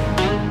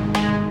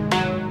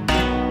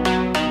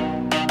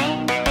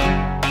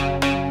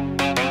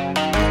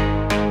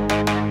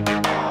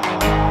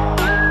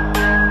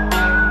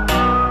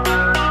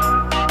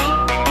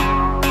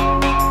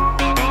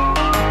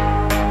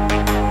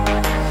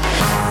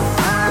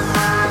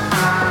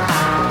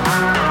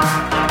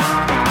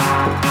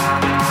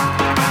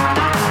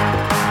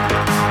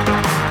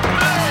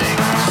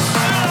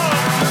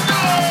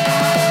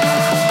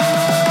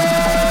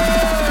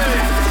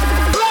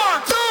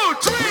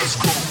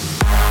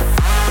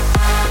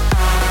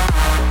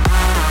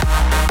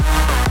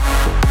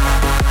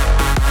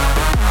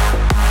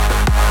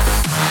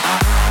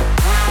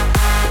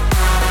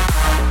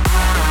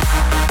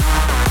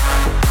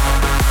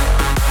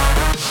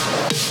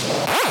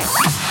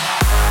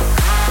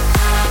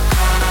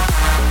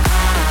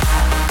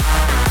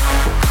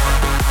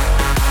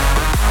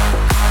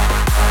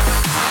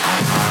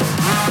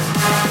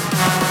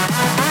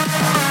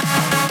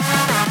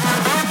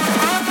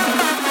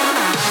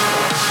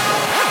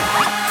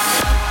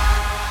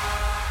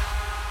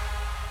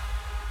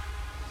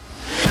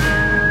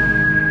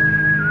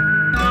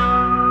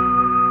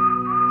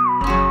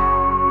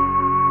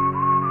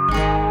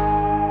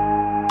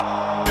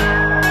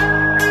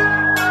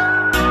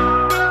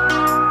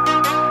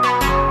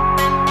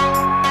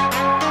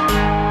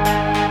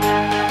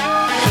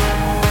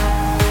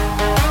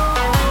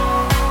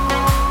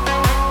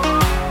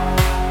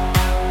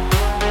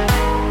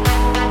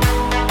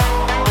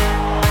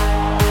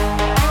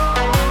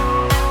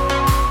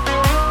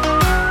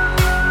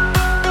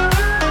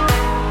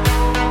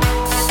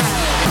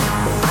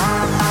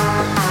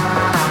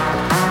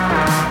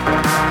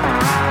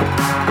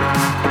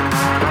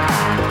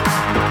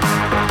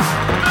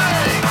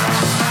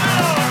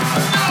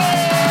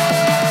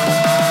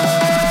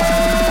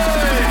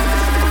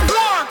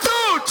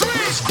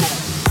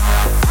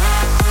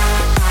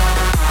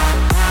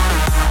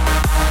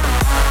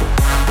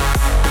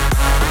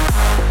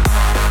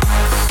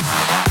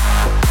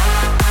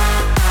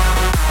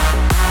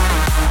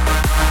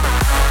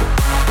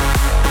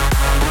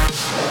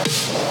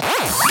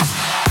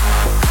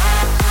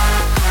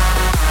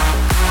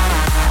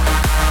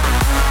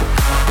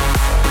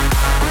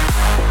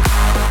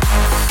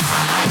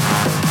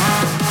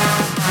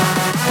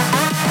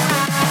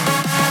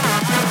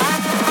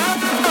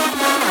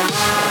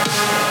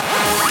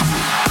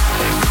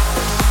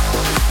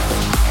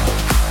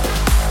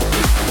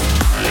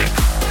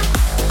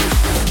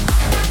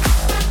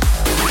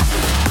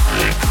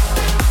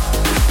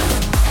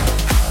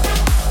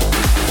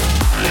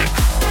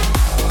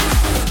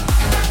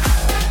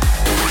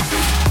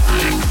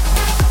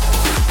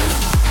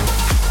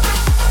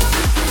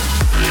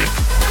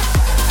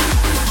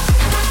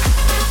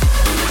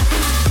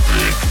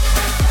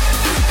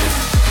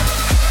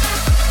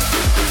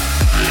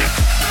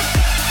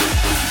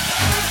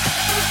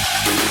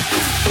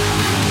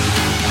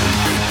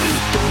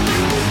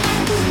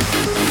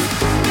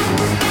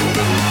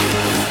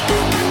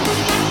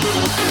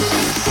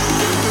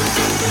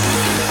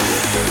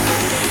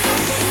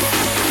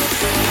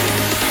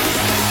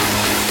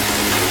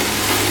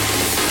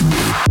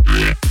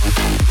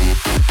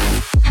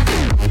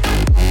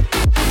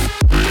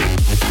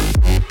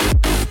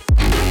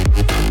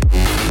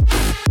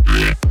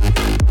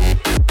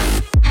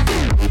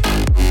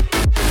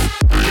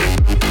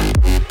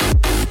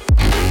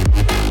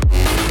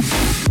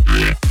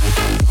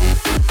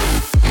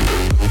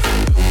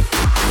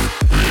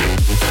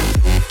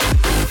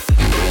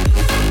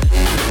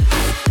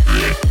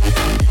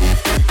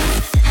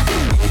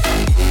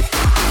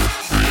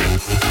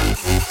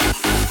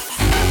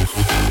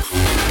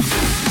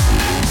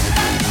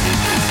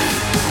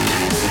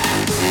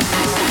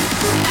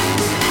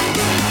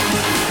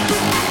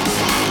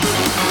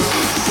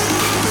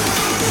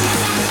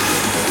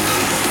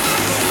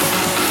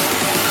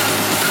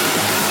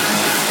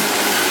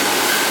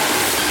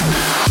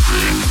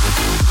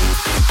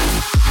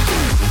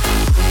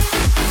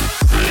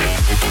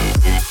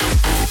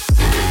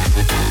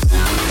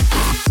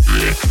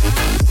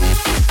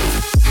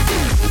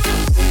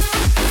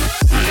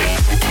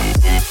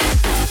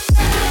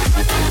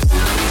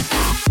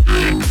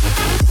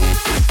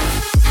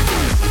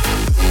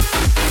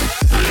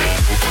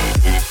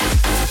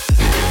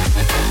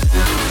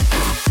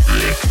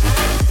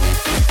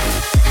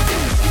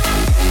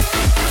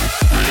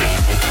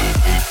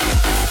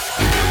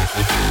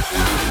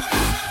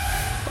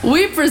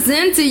 We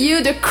present to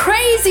you the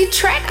crazy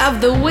track of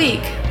the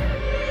week.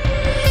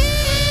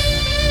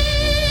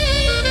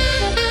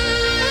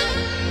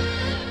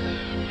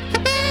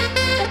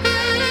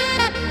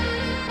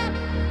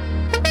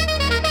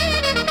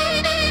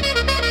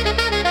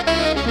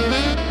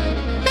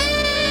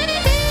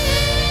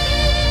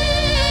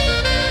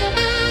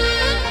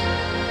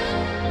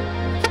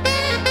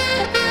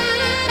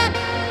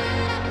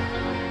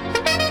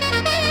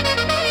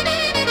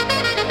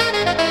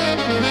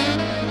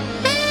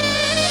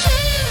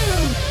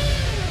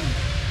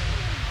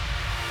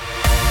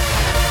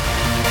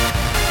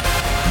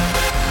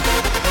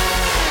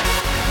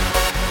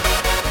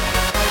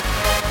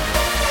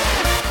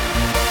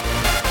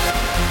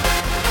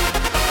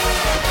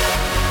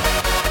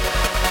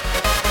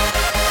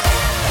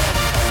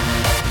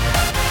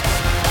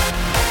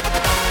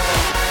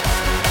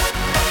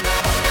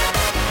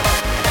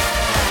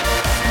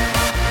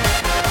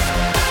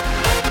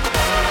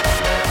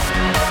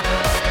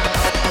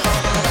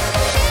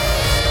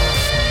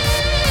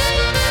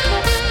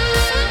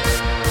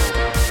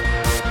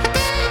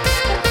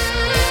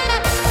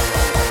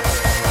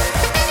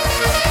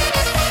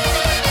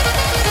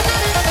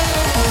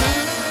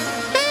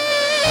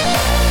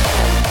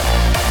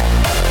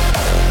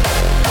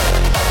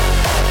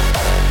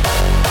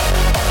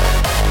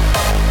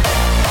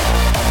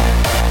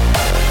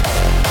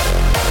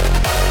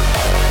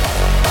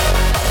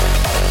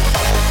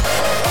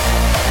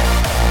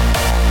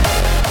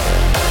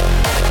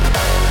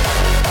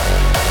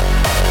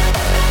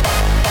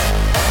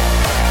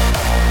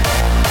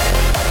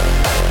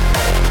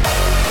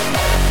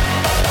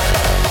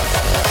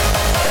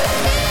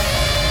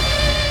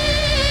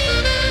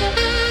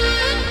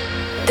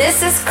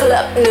 This is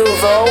Club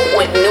Nouveau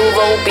with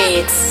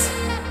Nouveaubeats.